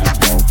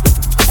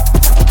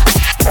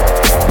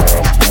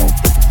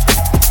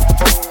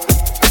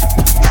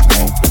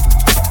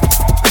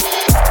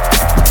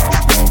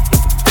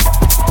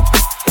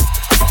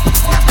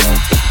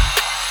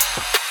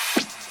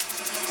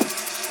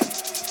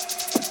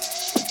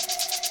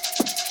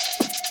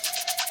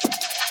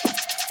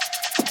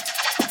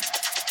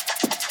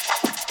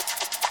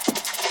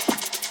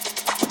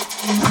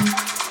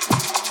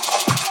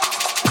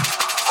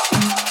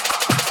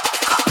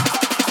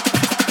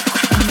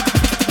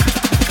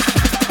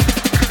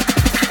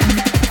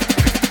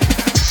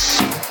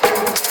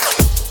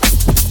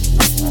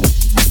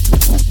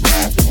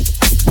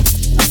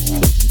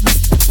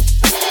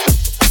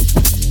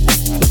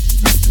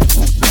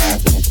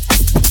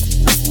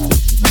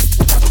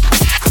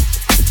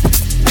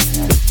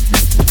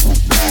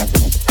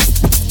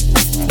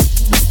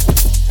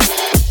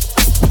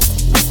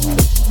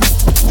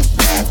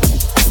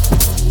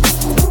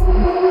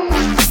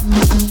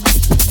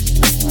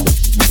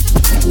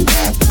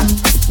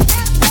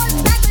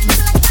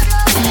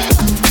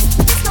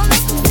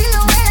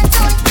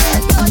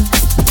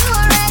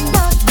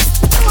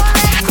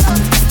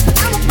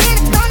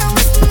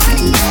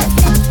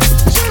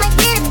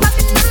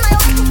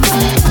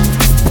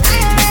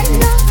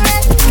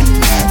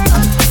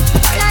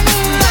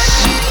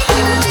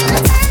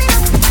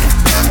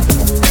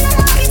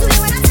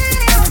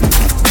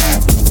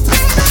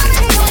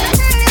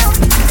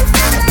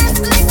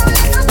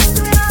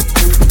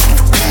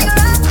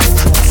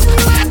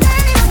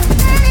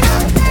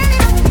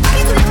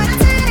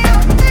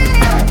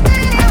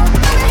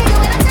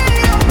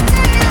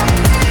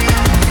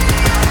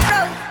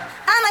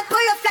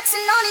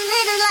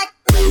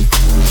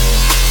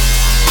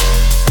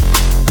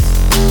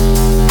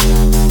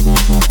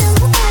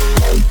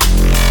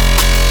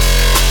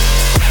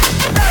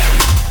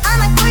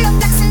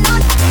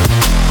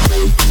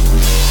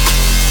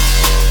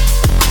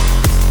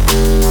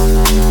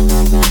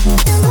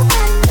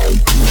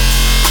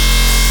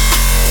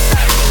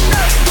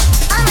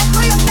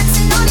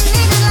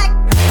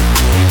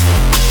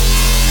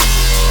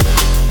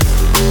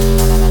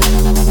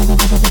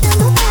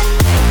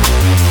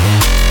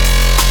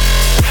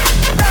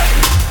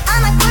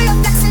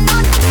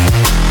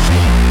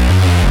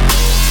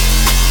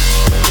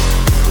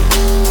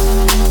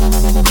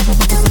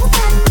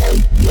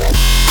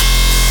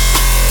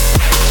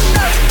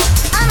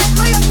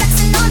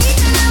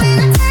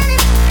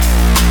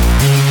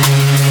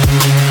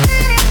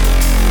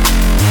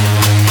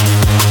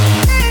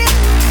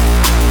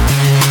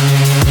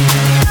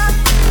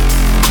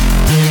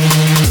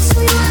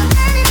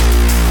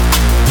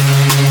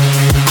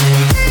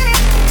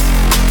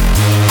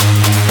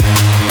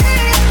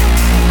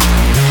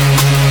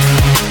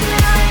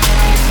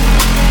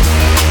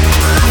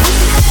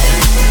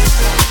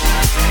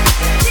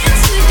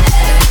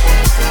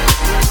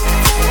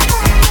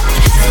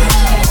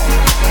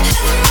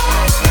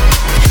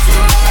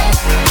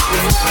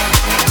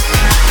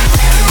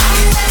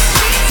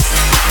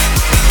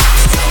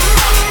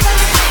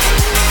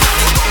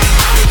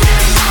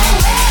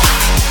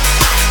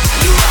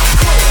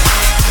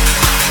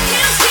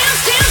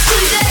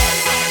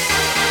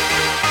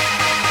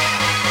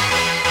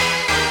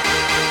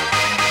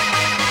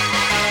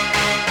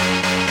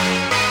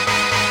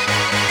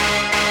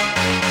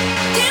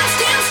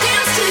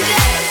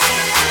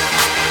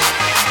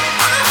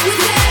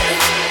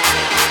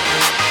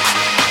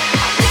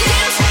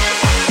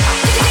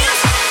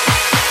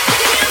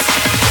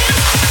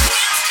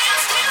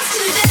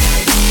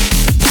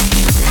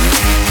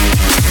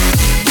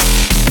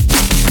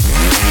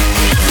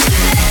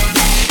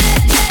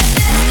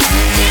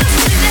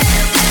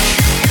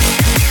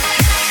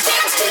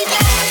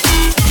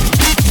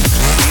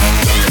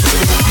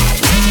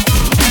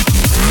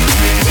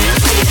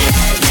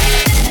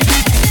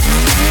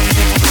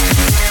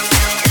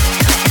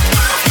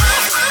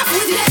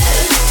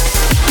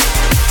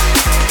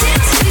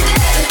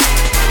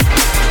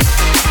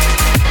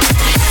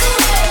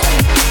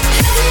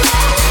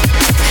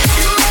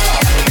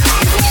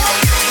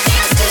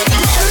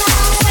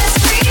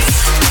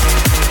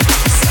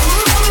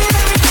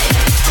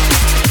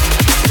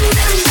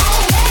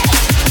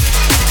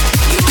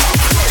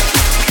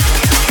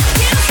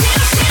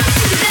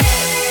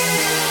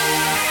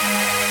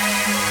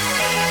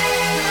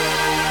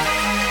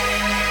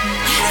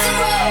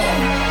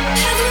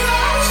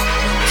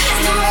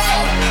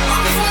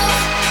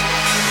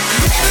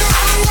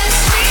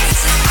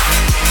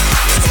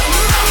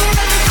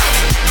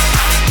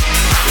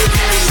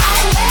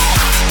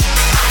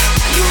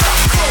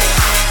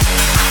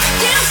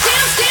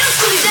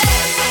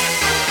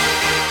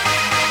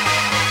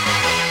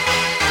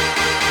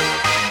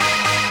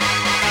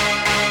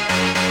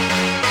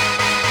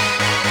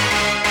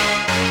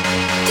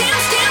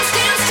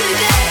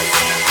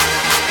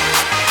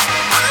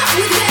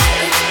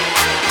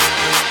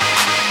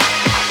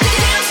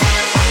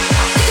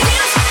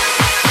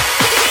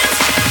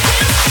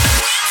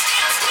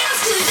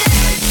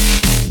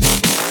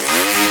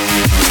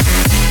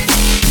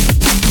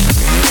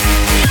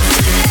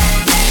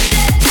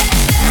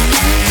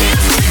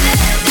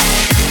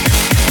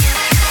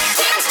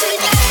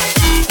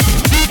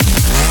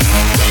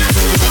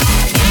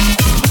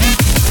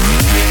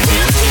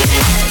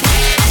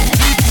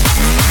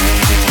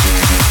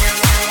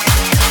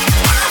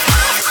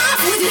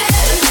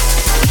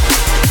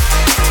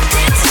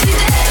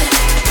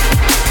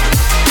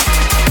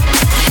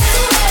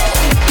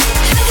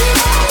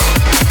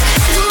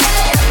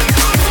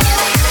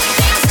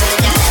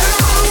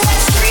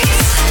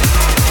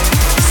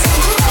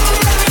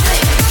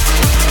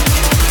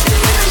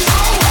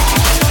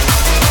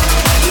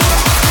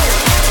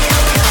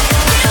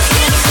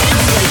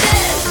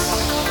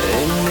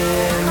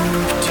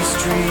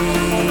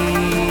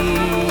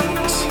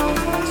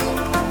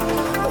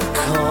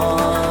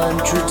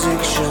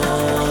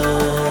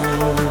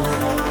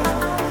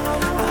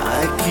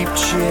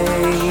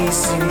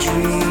 chasing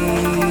dreams.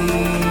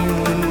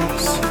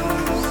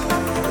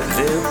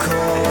 They're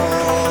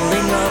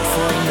calling out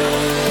for me.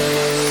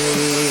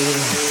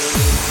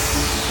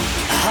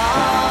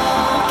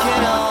 How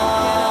can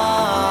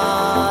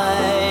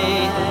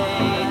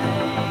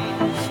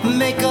I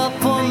make up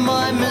for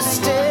my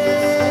mistakes?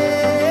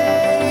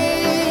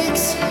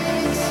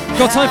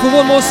 Got time for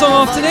one more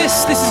song after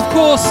this. This is, of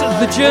course,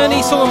 The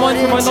Journey, song of mine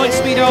from my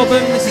Lightspeed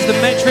album. This is the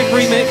Metric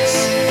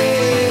remix.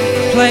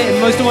 Play it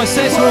in most of my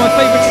sets, one of my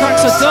favourite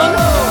tracks I've done.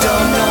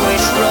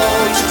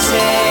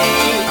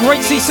 Great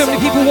to see so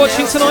many people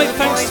watching tonight,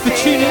 thanks for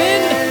tuning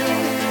in.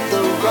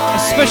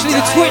 Especially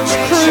the Twitch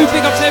crew,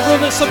 big up to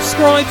everyone that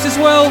subscribes as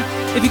well.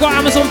 If you've got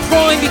Amazon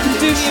Prime, you can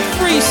do me a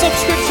free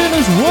subscription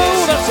as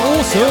well, that's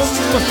awesome.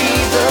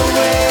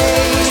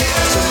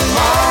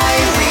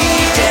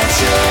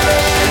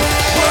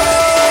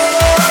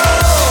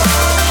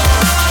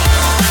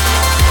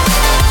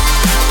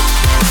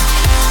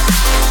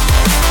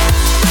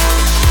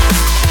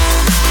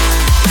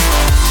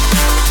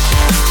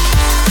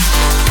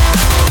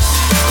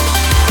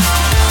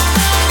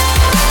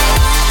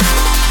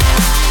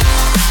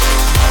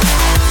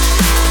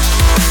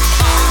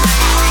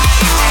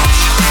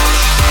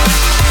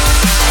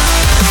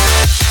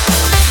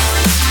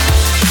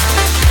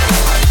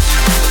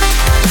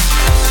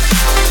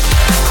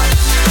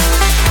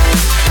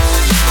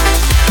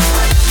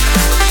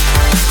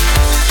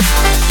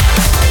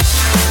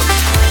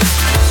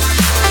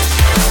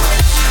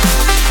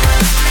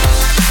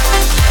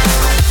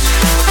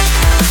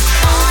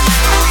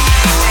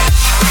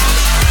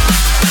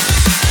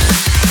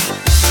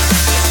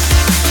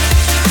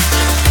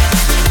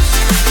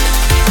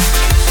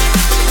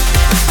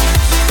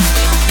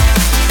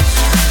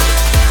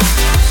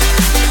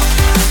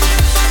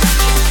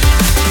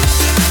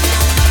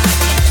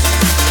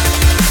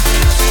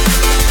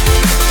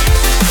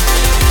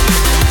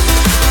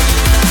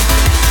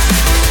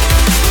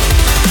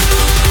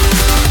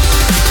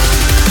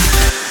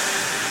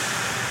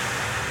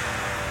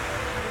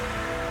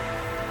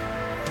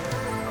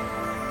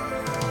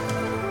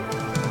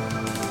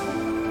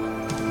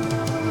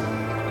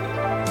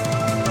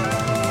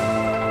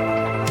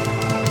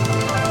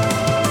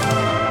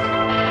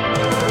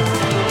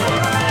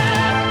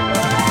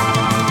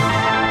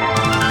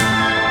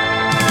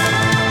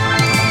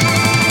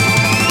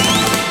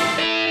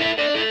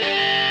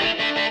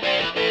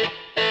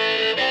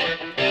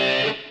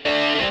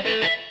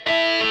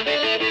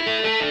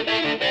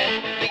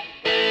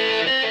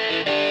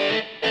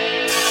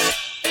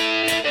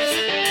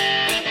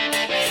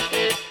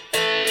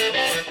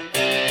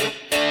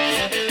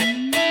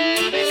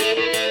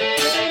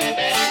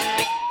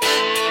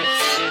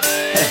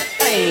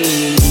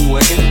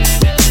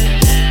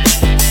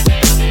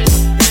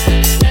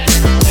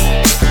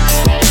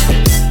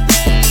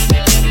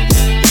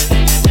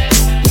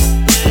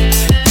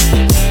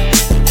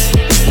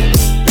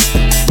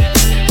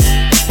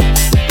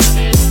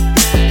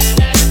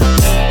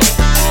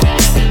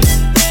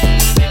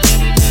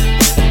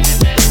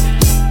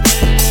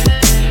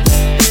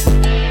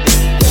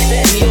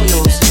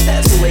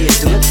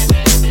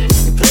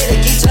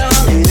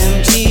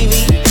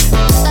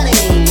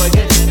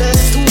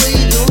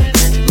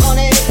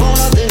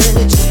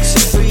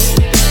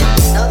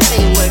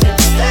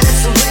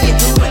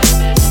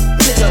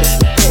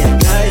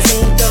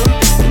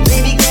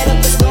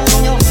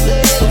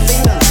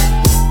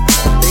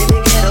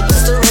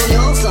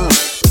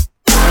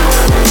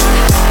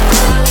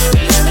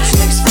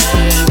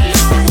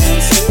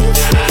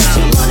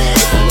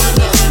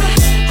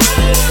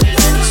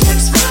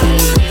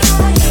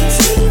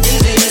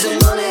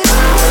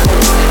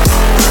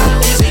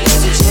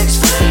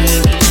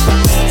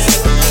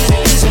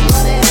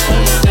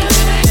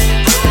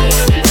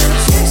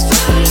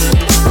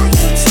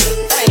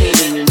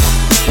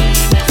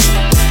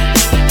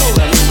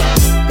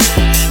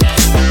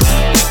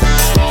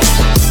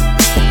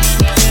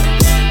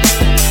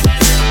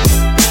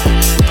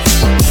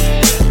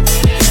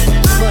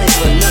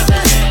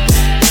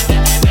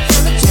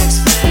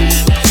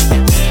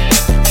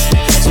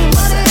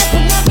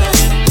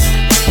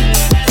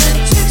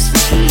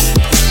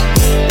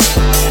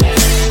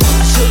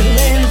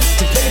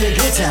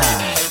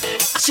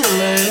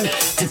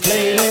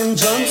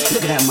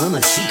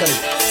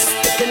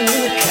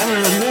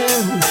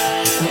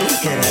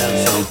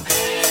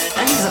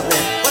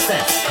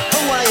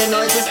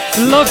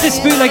 Love this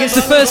bootleg, it's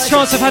the first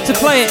chance I've had to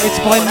play it. It's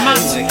by Matt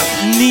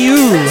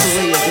New.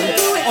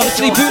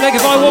 Honestly, bootleg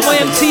if I want my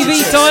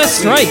MTV, Dire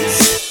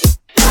Straits.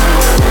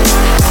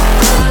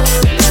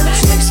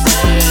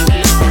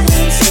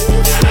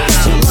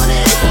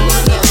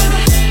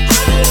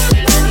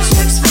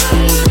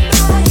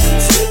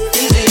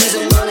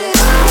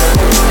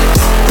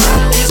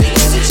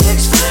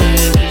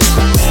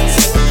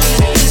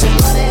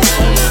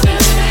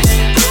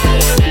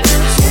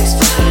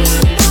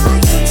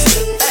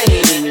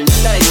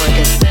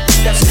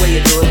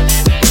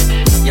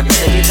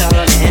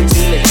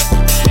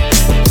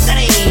 That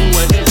ain't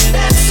working,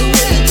 that's the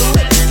way you do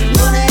it.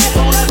 Money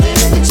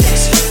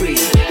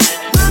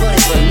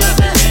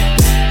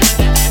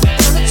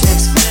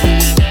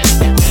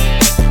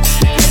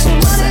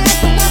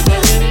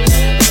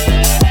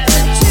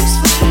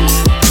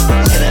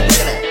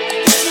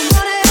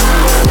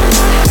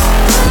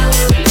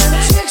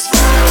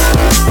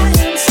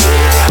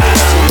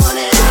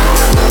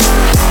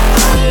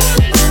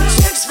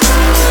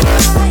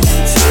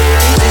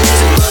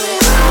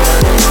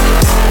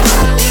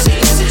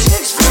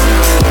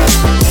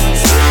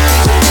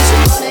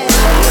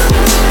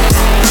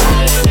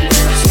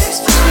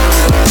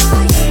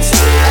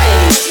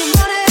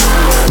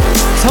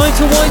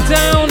to wind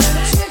down.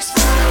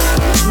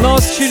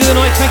 Last tune of the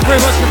night. Thank you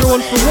very much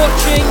everyone for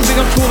watching. Big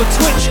up to all the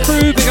Twitch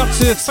crew. Big up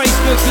to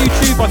Facebook,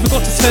 YouTube. I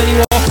forgot to turn you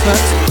off, but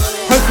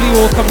hopefully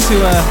you all come to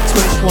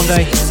Twitch one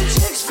day.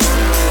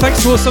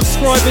 Thanks to all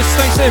subscribers.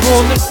 Thanks to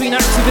everyone that's been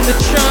active in the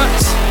chat.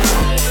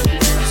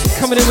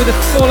 Coming in with the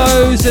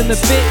follows and the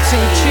bits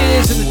and the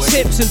cheers and the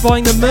tips and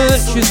buying the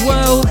merch as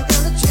well.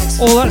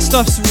 All that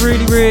stuff's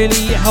really,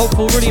 really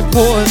helpful, really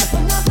important.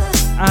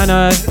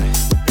 And,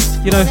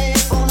 you know,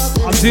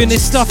 I'm doing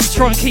this stuff to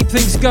try and keep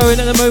things going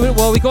at the moment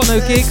while we got no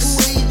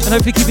gigs. And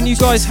hopefully keeping you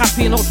guys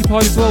happy and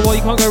occupied as well while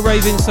you can't go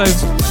raving. So,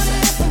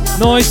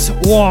 nice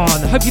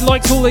one. Hope you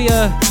liked all the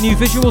new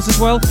visuals as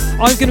well.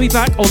 I'm going to be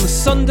back on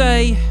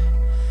Sunday.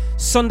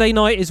 Sunday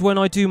night is when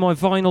I do my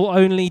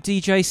vinyl-only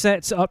DJ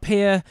sets up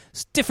here.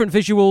 It's different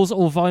visuals,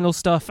 all vinyl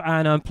stuff,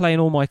 and I'm playing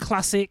all my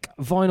classic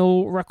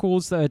vinyl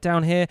records that are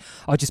down here.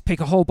 I just pick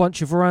a whole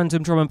bunch of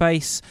random drum and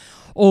bass,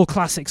 all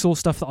classics, all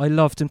stuff that I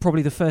loved, and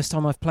probably the first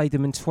time I've played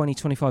them in 20,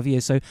 25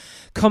 years. So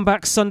come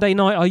back Sunday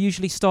night. I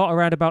usually start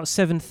around about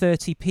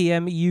 7:30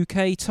 p.m.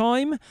 UK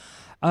time.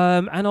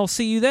 And I'll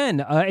see you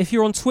then. If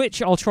you're on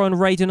Twitch, I'll try and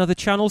raid another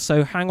channel,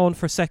 so hang on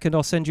for a second.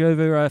 I'll send you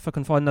over if I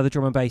can find another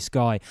drum and bass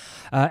guy.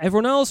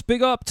 Everyone else,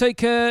 big up, take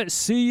care,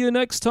 see you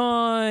next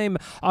time.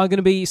 I'm going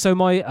to be, so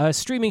my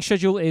streaming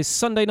schedule is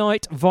Sunday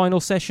night,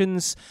 vinyl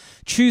sessions.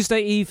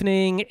 Tuesday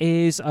evening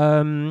is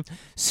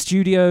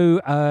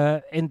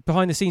studio, in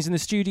behind the scenes in the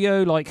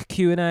studio, like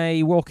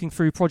Q&A, walking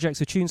through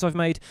projects of tunes I've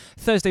made.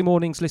 Thursday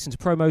mornings, listen to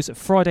promos.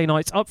 Friday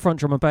nights, upfront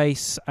drum and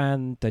bass,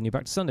 and then you're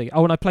back to Sunday.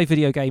 Oh, and I play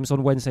video games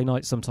on Wednesday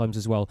nights sometimes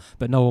as well,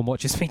 but no one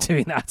watches me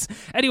doing that.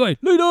 Anyway,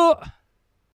 Luna!